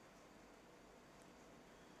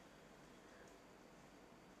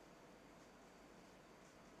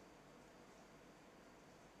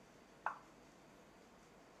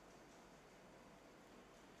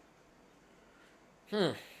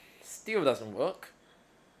 Still doesn't work.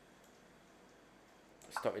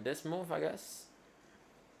 Start with this move, I guess.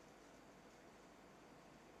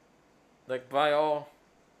 Like, by all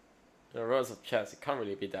the rules of chess, it can't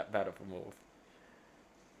really be that bad of a move.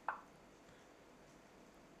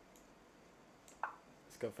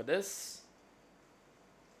 Let's go for this.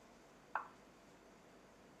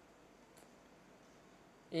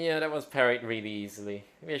 Yeah, that was parried really easily.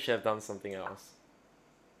 Maybe I should have done something else.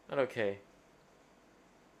 But okay.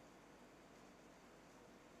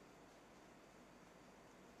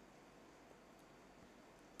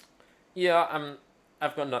 Yeah,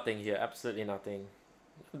 I've got nothing here, absolutely nothing.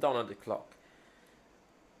 I'm down on the clock.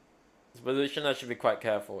 This position I should be quite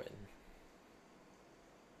careful in.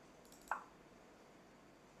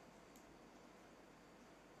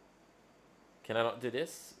 Can I not do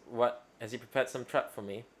this? What? Has he prepared some trap for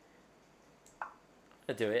me?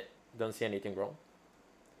 I do it. Don't see anything wrong.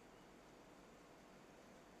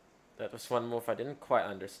 That was one move I didn't quite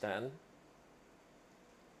understand.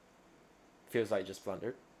 Feels like I just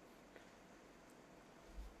blundered.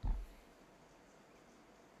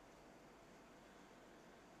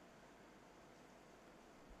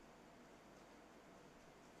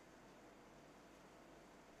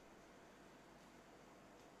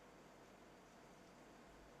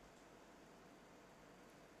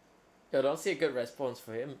 I don't see a good response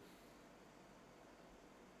for him.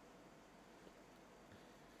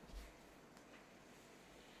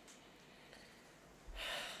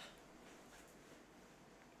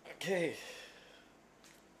 Okay.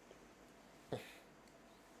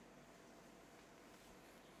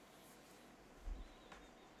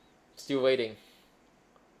 Still waiting.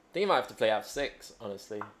 I think he might have to play f6,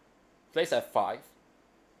 honestly. Plays f5.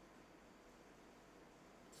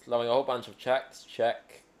 Allowing a whole bunch of checks.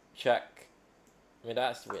 Check. Check. I mean, that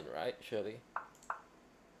has to win, right? Surely.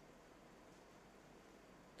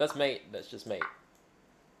 That's mate. That's just mate.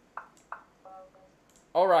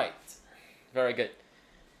 Alright. Very good.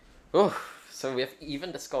 Oh, so we have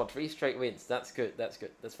even the score. 3 straight wins. That's good. That's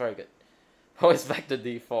good. That's very good. Oh, it's back to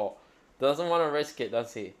d4. Doesn't want to risk it,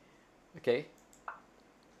 does he? Okay.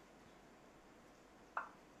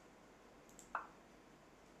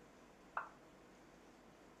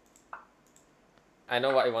 I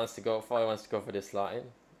know what he wants to go for. He wants to go for this line.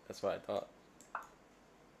 That's what I thought.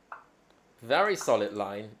 Very solid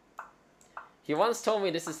line. He once told me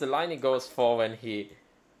this is the line he goes for when he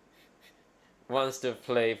wants to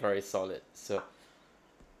play very solid. So,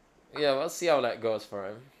 yeah, we'll see how that goes for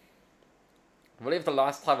him. I believe the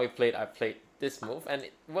last time we played, I played this move, and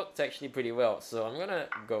it worked actually pretty well. So I'm gonna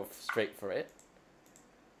go straight for it.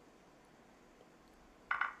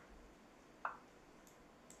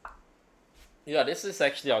 Yeah, this is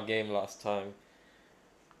actually our game last time.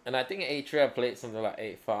 And I think a3 I played something like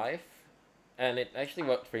a5. And it actually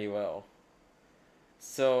worked pretty well.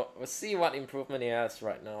 So we'll see what improvement he has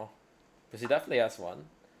right now. Because he definitely has one.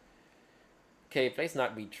 Okay, he plays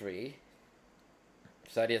knight b3.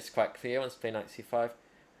 His idea is quite clear. He wants to play knight c5.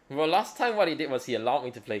 Well, last time what he did was he allowed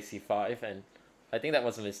me to play c5. And I think that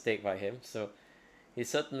was a mistake by him. So he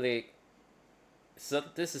certainly...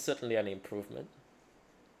 this is certainly an improvement.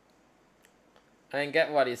 And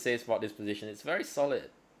get what he says about this position. It's very solid.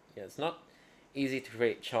 Yeah, it's not easy to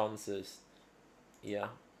create chances. Yeah.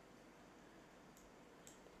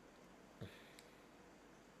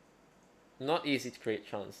 Not easy to create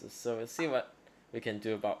chances. So we'll see what we can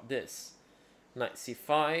do about this. Knight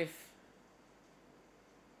c5.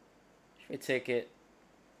 Should we take it?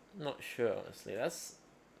 Not sure, honestly.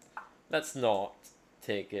 Let's not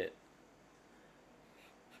take it.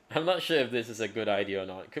 I'm not sure if this is a good idea or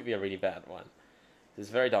not. It could be a really bad one. It's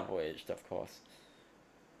very double-edged, of course.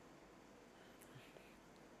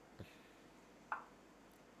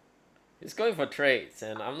 He's going for trades,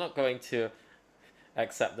 and I'm not going to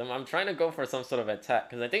accept them. I'm trying to go for some sort of attack,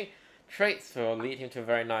 because I think trades will lead him to a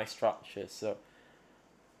very nice structure, so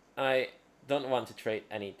I don't want to trade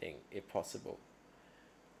anything, if possible.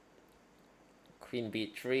 Queen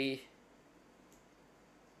b3.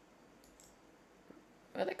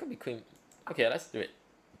 Well, that could be queen. Okay, let's do it.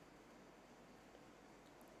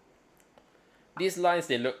 These lines,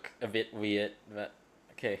 they look a bit weird, but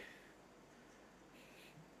okay.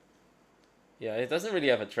 Yeah, it doesn't really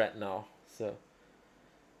have a threat now, so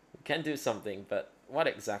we can do something, but what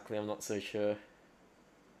exactly, I'm not so sure.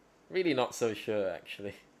 Really not so sure,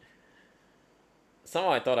 actually.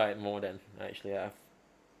 Somehow I thought I had more than I actually have.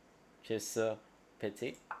 Which is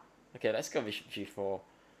pity. Okay, let's go bishop g4.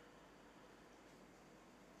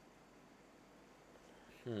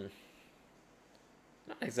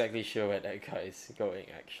 Not exactly sure where that guy is going,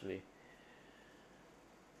 actually.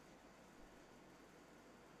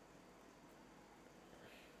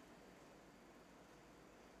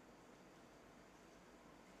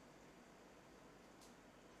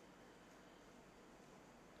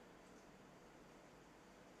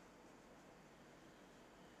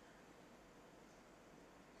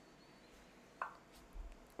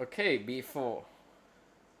 Okay, b4.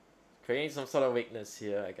 Creating some sort of weakness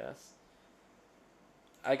here, I guess.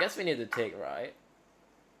 I guess we need to take, right?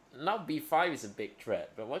 Now b5 is a big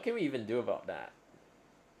threat, but what can we even do about that?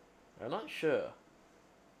 I'm not sure.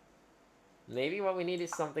 Maybe what we need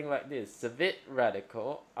is something like this. It's a bit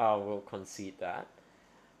radical, I will concede that.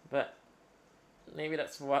 But maybe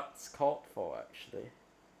that's what's called for, actually.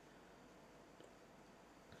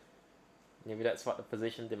 Maybe that's what the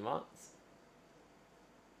position demands.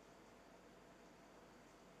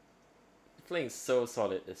 Playing so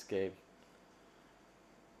solid this game.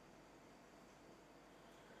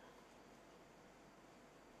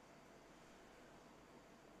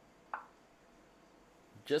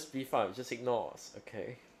 Just b5, just ignores.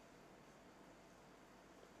 Okay.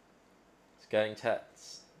 It's getting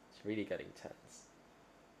tense. It's really getting tense.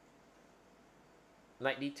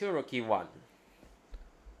 Knight d2, rook e1.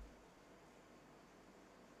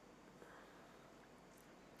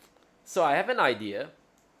 So I have an idea.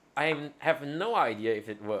 I have no idea if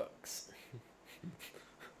it works.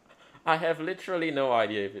 I have literally no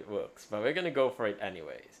idea if it works, but we're gonna go for it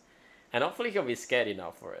anyways. And hopefully he'll be scared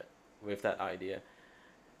enough for it with that idea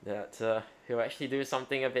that he'll actually do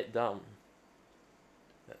something a bit dumb.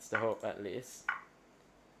 That's the hope, at least.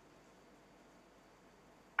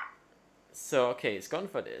 So, okay, it's gone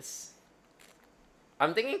for this.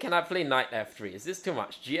 I'm thinking, can I play knight f3? Is this too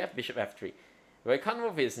much? GF, bishop f3. Well, he can't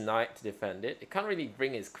move his knight to defend it. It can't really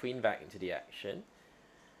bring his queen back into the action.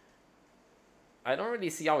 I don't really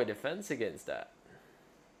see how he defends against that.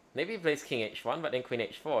 Maybe he plays king h1, but then queen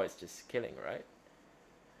h4 is just killing, right?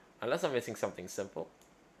 Unless I'm missing something simple.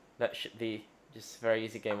 That should be just very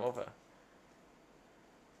easy game over.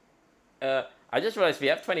 I just realized we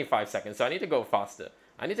have 25 seconds, so I need to go faster.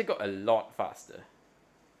 I need to go a lot faster.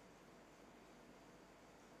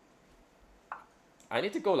 I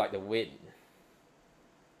need to go like the wind.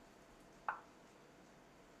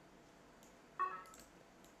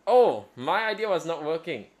 Oh, my idea was not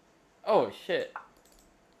working. Oh, shit.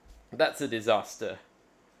 That's a disaster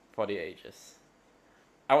for the ages.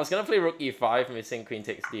 I was gonna play rook e5, missing queen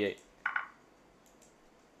takes d8.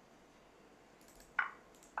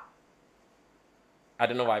 I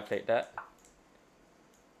don't know why I played that.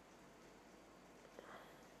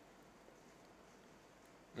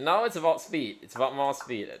 Now it's about speed. It's about more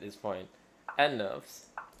speed at this point. And nerves.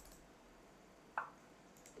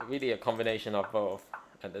 Really a combination of both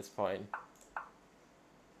at this point.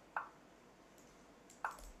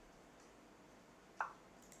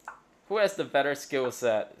 Who has the better skill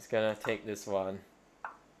set is gonna take this one.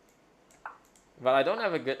 But I don't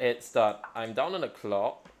have a good head start. I'm down on the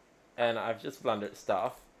clock. And I've just blundered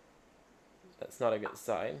stuff. That's not a good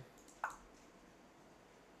sign.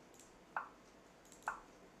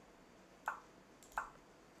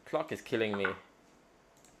 Clock is killing me.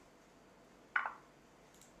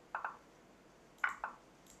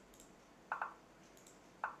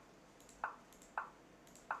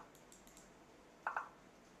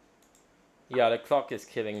 Yeah, the clock is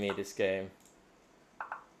killing me this game.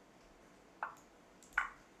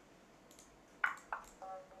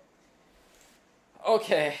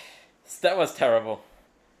 Okay, that was terrible.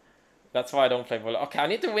 That's why I don't play volley. Okay, I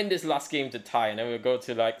need to win this last game to tie, and then we'll go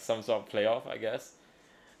to like some sort of playoff, I guess.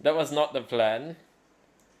 That was not the plan.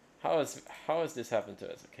 How has this happened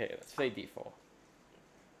to us? Okay, let's play d4.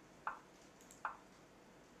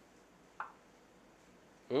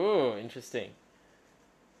 Ooh, interesting.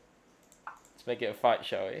 Let's make it a fight,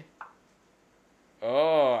 shall we?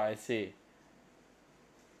 Oh, I see.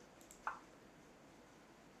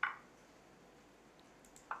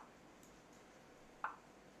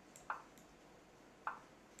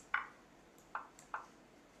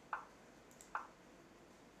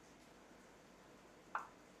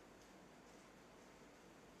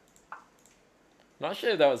 Not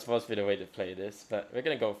sure if that was supposed to be the way to play this, but we're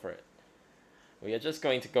gonna go for it. We are just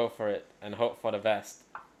going to go for it and hope for the best.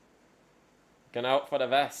 Gonna hope for the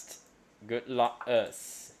best. Good luck,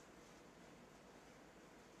 us.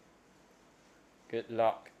 Good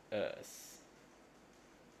luck, us.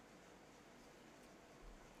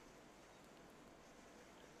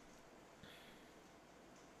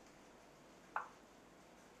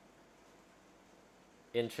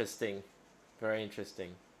 Interesting. Very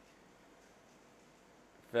interesting.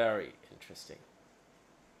 Very interesting.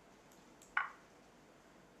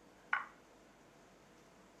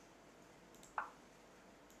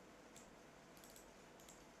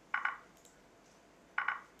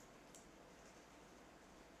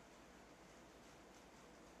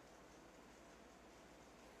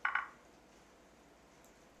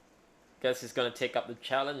 Guess he's gonna take up the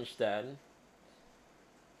challenge then.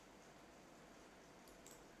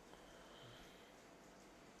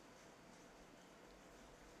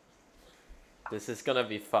 This is gonna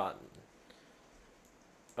be fun.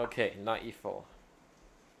 Okay, knight e4.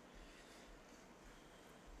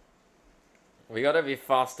 We gotta be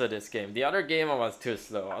faster this game. The other game I was too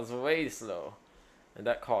slow. I was way slow. And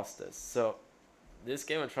that cost us. So, this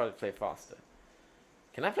game I'll try to play faster.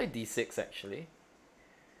 Can I play d6 actually?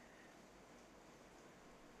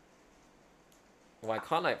 Why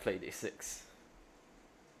can't I play d6?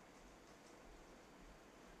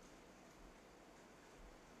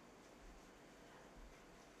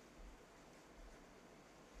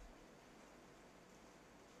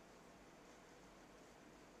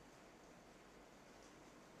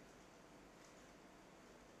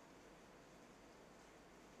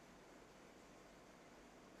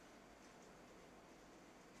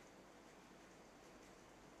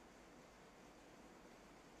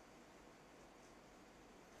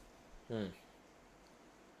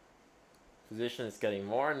 Position is getting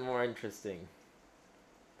more and more interesting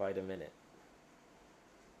by the minute.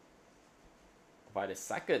 by the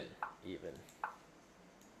second, even.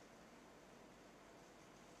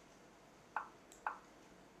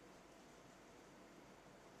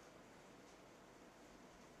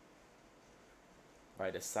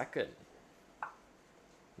 By the second.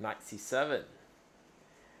 Knight c7.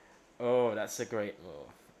 Oh, that's a great move.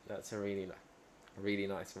 That's a really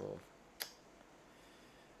nice move.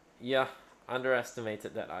 Yeah,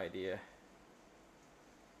 underestimated that idea.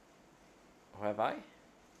 Or have I?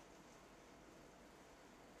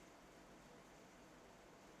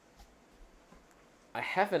 I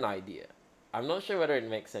have an idea. I'm not sure whether it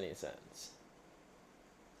makes any sense.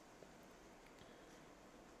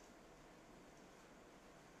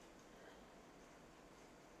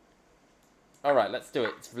 Alright, let's do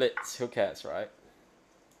it. It's Blitz. Who cares, right?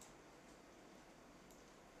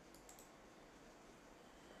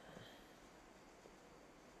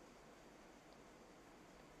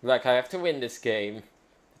 Like, I have to win this game,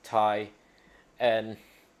 tie, and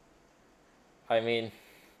I mean,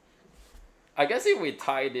 I guess if we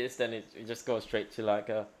tie this, then it just goes straight to like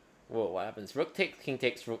a, whoa, what happens? Rook takes, king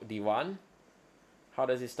takes, rook d1. How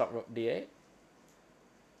does he stop rook d8?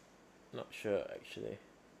 Not sure, actually.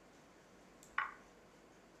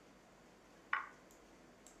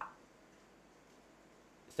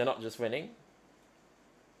 Is there not just winning?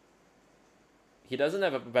 He doesn't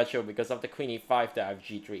have a perpetual because of the queen e5 that I have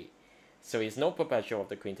g3. So he's no perpetual of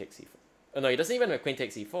the queen takes e4. Oh no, he doesn't even have queen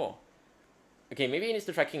takes e4. Okay, maybe he needs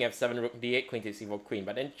to try king f7, rook d8, queen takes e4, queen.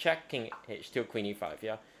 But then check king h2, queen e5,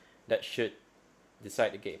 yeah? That should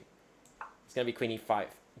decide the game. It's gonna be queen e5,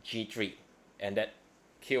 g3. And that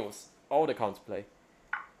kills all the counterplay.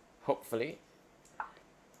 Hopefully.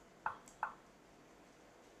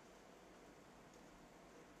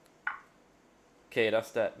 Okay,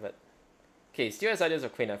 that's that, but... Okay, still has ideas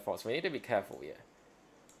of queen f4, so we need to be careful here.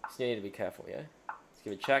 Still need to be careful, yeah? Let's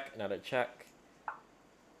give it a check, another check.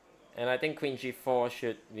 And I think queen g4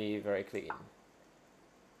 should be very clean,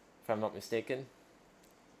 if I'm not mistaken.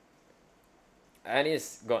 And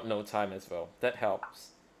he's got no time as well. That helps.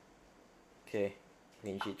 Okay,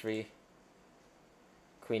 queen g3.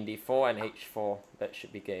 Queen d4 and h4. That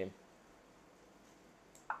should be game.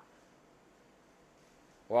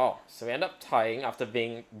 Wow, so we end up tying after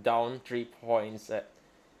being down 3 points at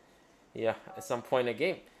some point in the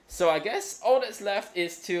game. So I guess all that's left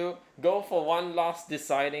is to go for one last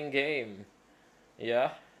deciding game.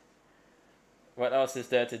 Yeah? What else is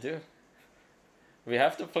there to do? We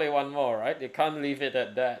have to play one more, right? You can't leave it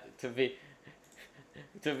at that to be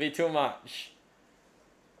too much.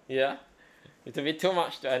 Yeah? It would be too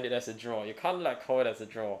much to end it as a draw. You can't like call it as a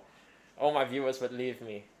draw. All my viewers would leave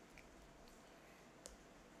me.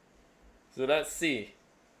 So let's see.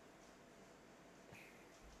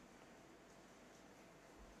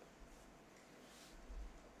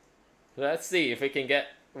 Let's see if we can get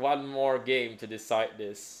one more game to decide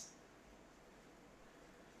this.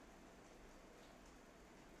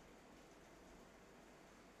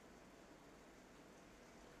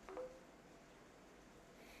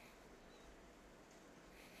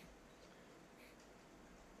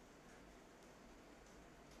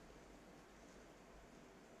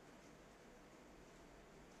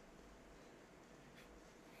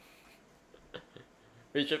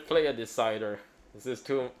 We should play a decider. This is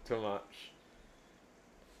too much.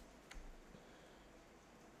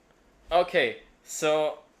 Okay,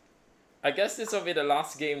 so I guess this will be the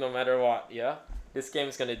last game no matter what, yeah? This game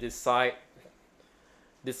is gonna decide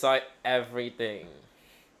everything.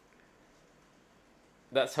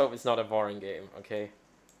 Let's hope it's not a boring game, okay?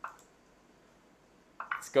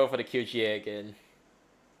 Let's go for the QGA again.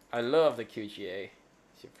 I love the QGA,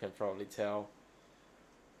 as you can probably tell.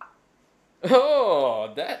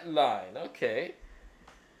 Oh, that line, okay.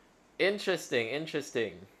 Interesting,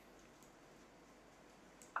 interesting.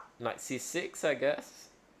 Knight c6, I guess.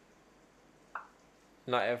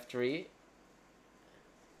 Knight f3.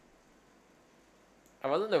 I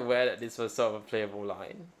wasn't aware that this was sort of a playable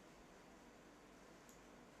line.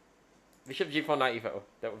 Bishop g4, knight e4.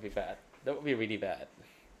 That would be bad. That would be really bad.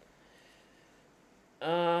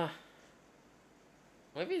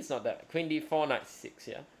 Maybe it's not that. Queen d4, knight c6,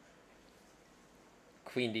 yeah?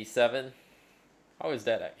 Queen d7. How is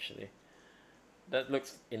that actually? That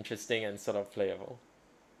looks interesting and sort of playable.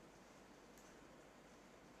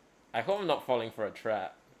 I hope I'm not falling for a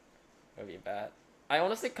trap. That would be bad. I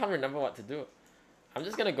honestly can't remember what to do. I'm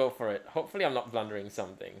just gonna go for it. Hopefully I'm not blundering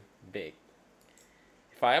something big.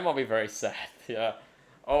 If I am, I'll be very sad. Yeah.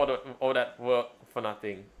 All that work for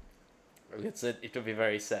nothing. It will be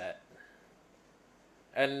very sad.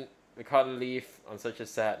 And we can't leave on such a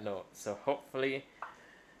sad note. So hopefully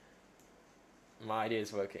my idea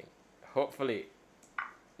is working. Hopefully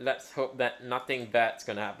let's hope that nothing bad's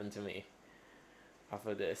gonna happen to me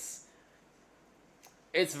after this.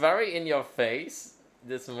 It's very in your face,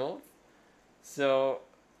 this move. So,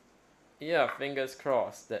 yeah, fingers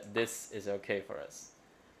crossed that this is okay for us.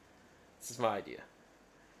 This is my idea.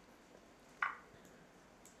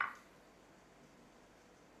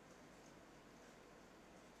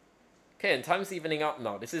 Okay, and time's evening up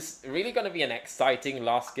now. This is really gonna be an exciting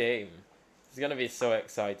last game. It's gonna be so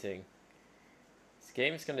exciting. This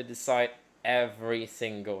game's gonna decide every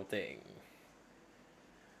single thing.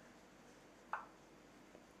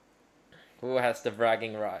 Who has the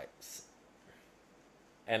bragging rights?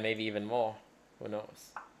 And maybe even more. Who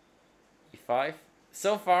knows? E5?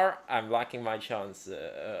 So far, I'm lacking my chance.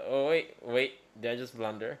 Oh, wait. Did I just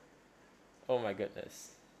blunder? Oh my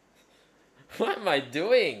goodness. What am I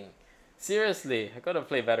doing? Seriously, I gotta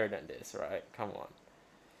play better than this, right? Come on.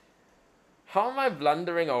 How am I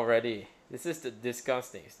blundering already? This is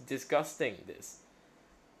disgusting. It's disgusting, this.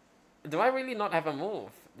 Do I really not have a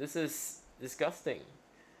move? This is disgusting.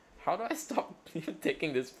 How do I stop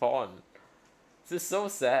taking this pawn? This is so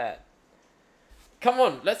sad. Come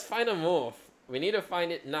on, let's find a move. We need to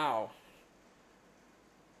find it now.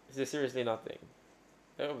 Is there seriously nothing?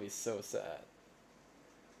 That would be so sad.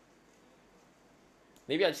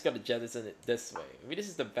 Maybe I just gotta jettison it this way. Maybe this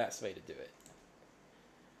is the best way to do it.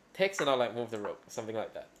 Takes and I'll like move the rook, something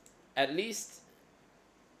like that. At least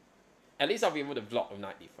I'll be able to block with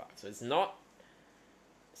knight d5. So it's not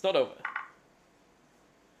over.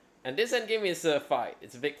 And this endgame is a fight.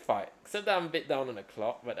 It's a big fight. Except that I'm a bit down on the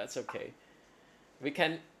clock, but that's okay. We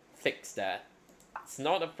can fix that. It's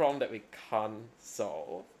not a problem that we can't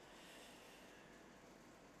solve.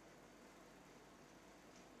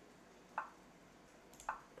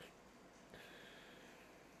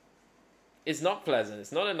 It's not pleasant.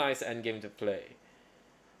 It's not a nice endgame to play.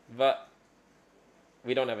 But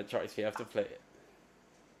we don't have a choice. We have to play it.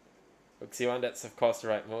 Rook c1, that's of course the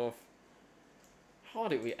right move. How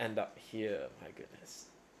did we end up here? My goodness.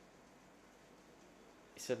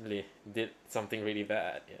 We certainly did something really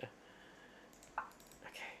bad, yeah.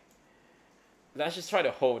 Okay. Let's just try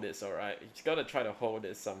to hold this, alright? You just gotta try to hold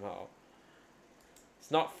this somehow.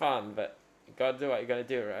 It's not fun, but you gotta do what you gotta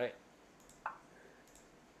do, right?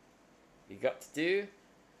 You got to do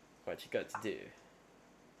what you got to do.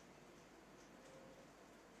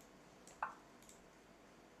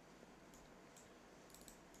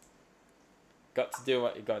 Got to do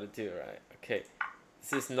what you gotta do, right? Okay.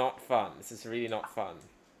 This is not fun. This is really not fun.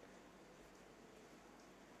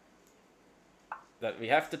 That we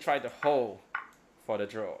have to try to hold for the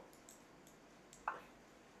draw.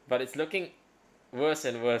 But it's looking worse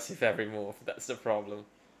and worse with every move. That's the problem.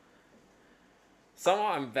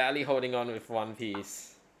 Somehow I'm barely holding on with one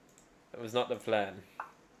piece. That was not the plan.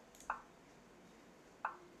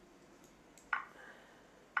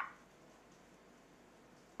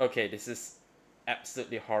 Okay, this is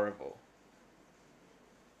absolutely horrible.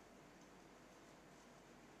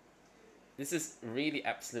 This is really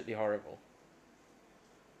absolutely horrible.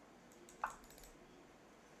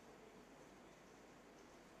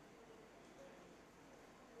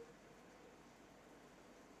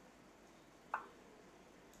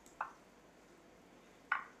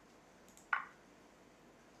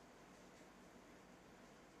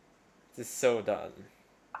 This is so done.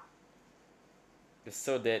 It's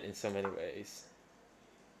so dead in so many ways.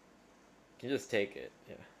 You can just take it,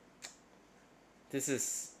 yeah. This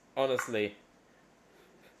is honestly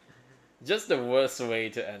just the worst way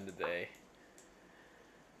to end the day.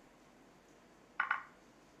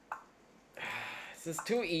 This is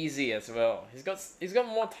too easy as well. He's got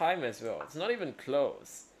more time as well. It's not even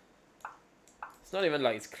close. It's not even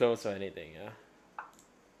like it's close or anything, yeah.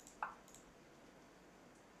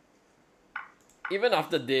 Even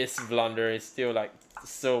after this blunder, it's still like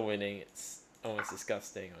so winning. It's almost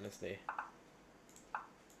disgusting, honestly.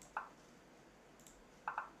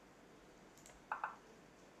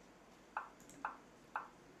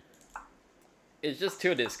 It's just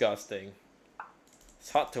too disgusting.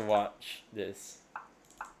 It's hard to watch this.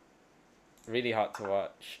 Really hard to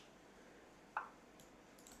watch.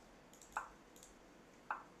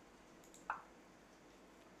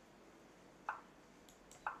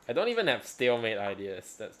 I don't even have stalemate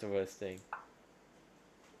ideas. That's the worst thing.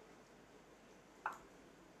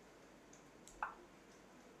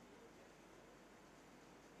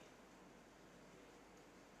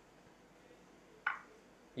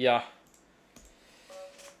 Yeah.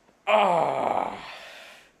 Ah,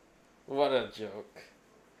 what a joke.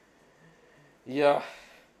 Yeah.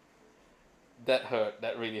 That hurt.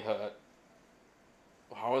 That really hurt.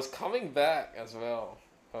 I was coming back as well.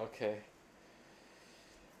 Okay.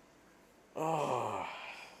 Oh,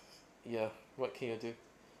 yeah, what can you do?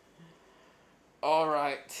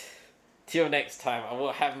 Alright, till next time, I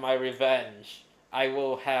will have my revenge. I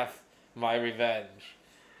will have my revenge.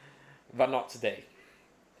 But not today.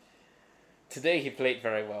 Today he played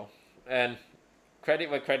very well. And credit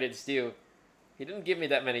where credit's due, he didn't give me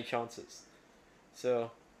that many chances.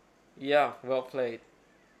 So, yeah, well played.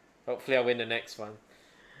 Hopefully I win the next one.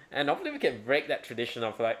 And hopefully we can break that tradition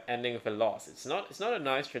of like ending with a loss. It's not a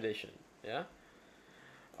nice tradition. Yeah?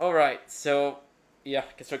 Alright, so yeah,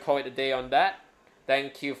 I guess we'll call it a day on that.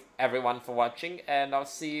 Thank you everyone for watching, and I'll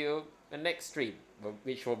see you in the next stream,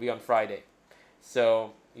 which will be on Friday.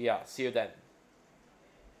 So yeah, see you then.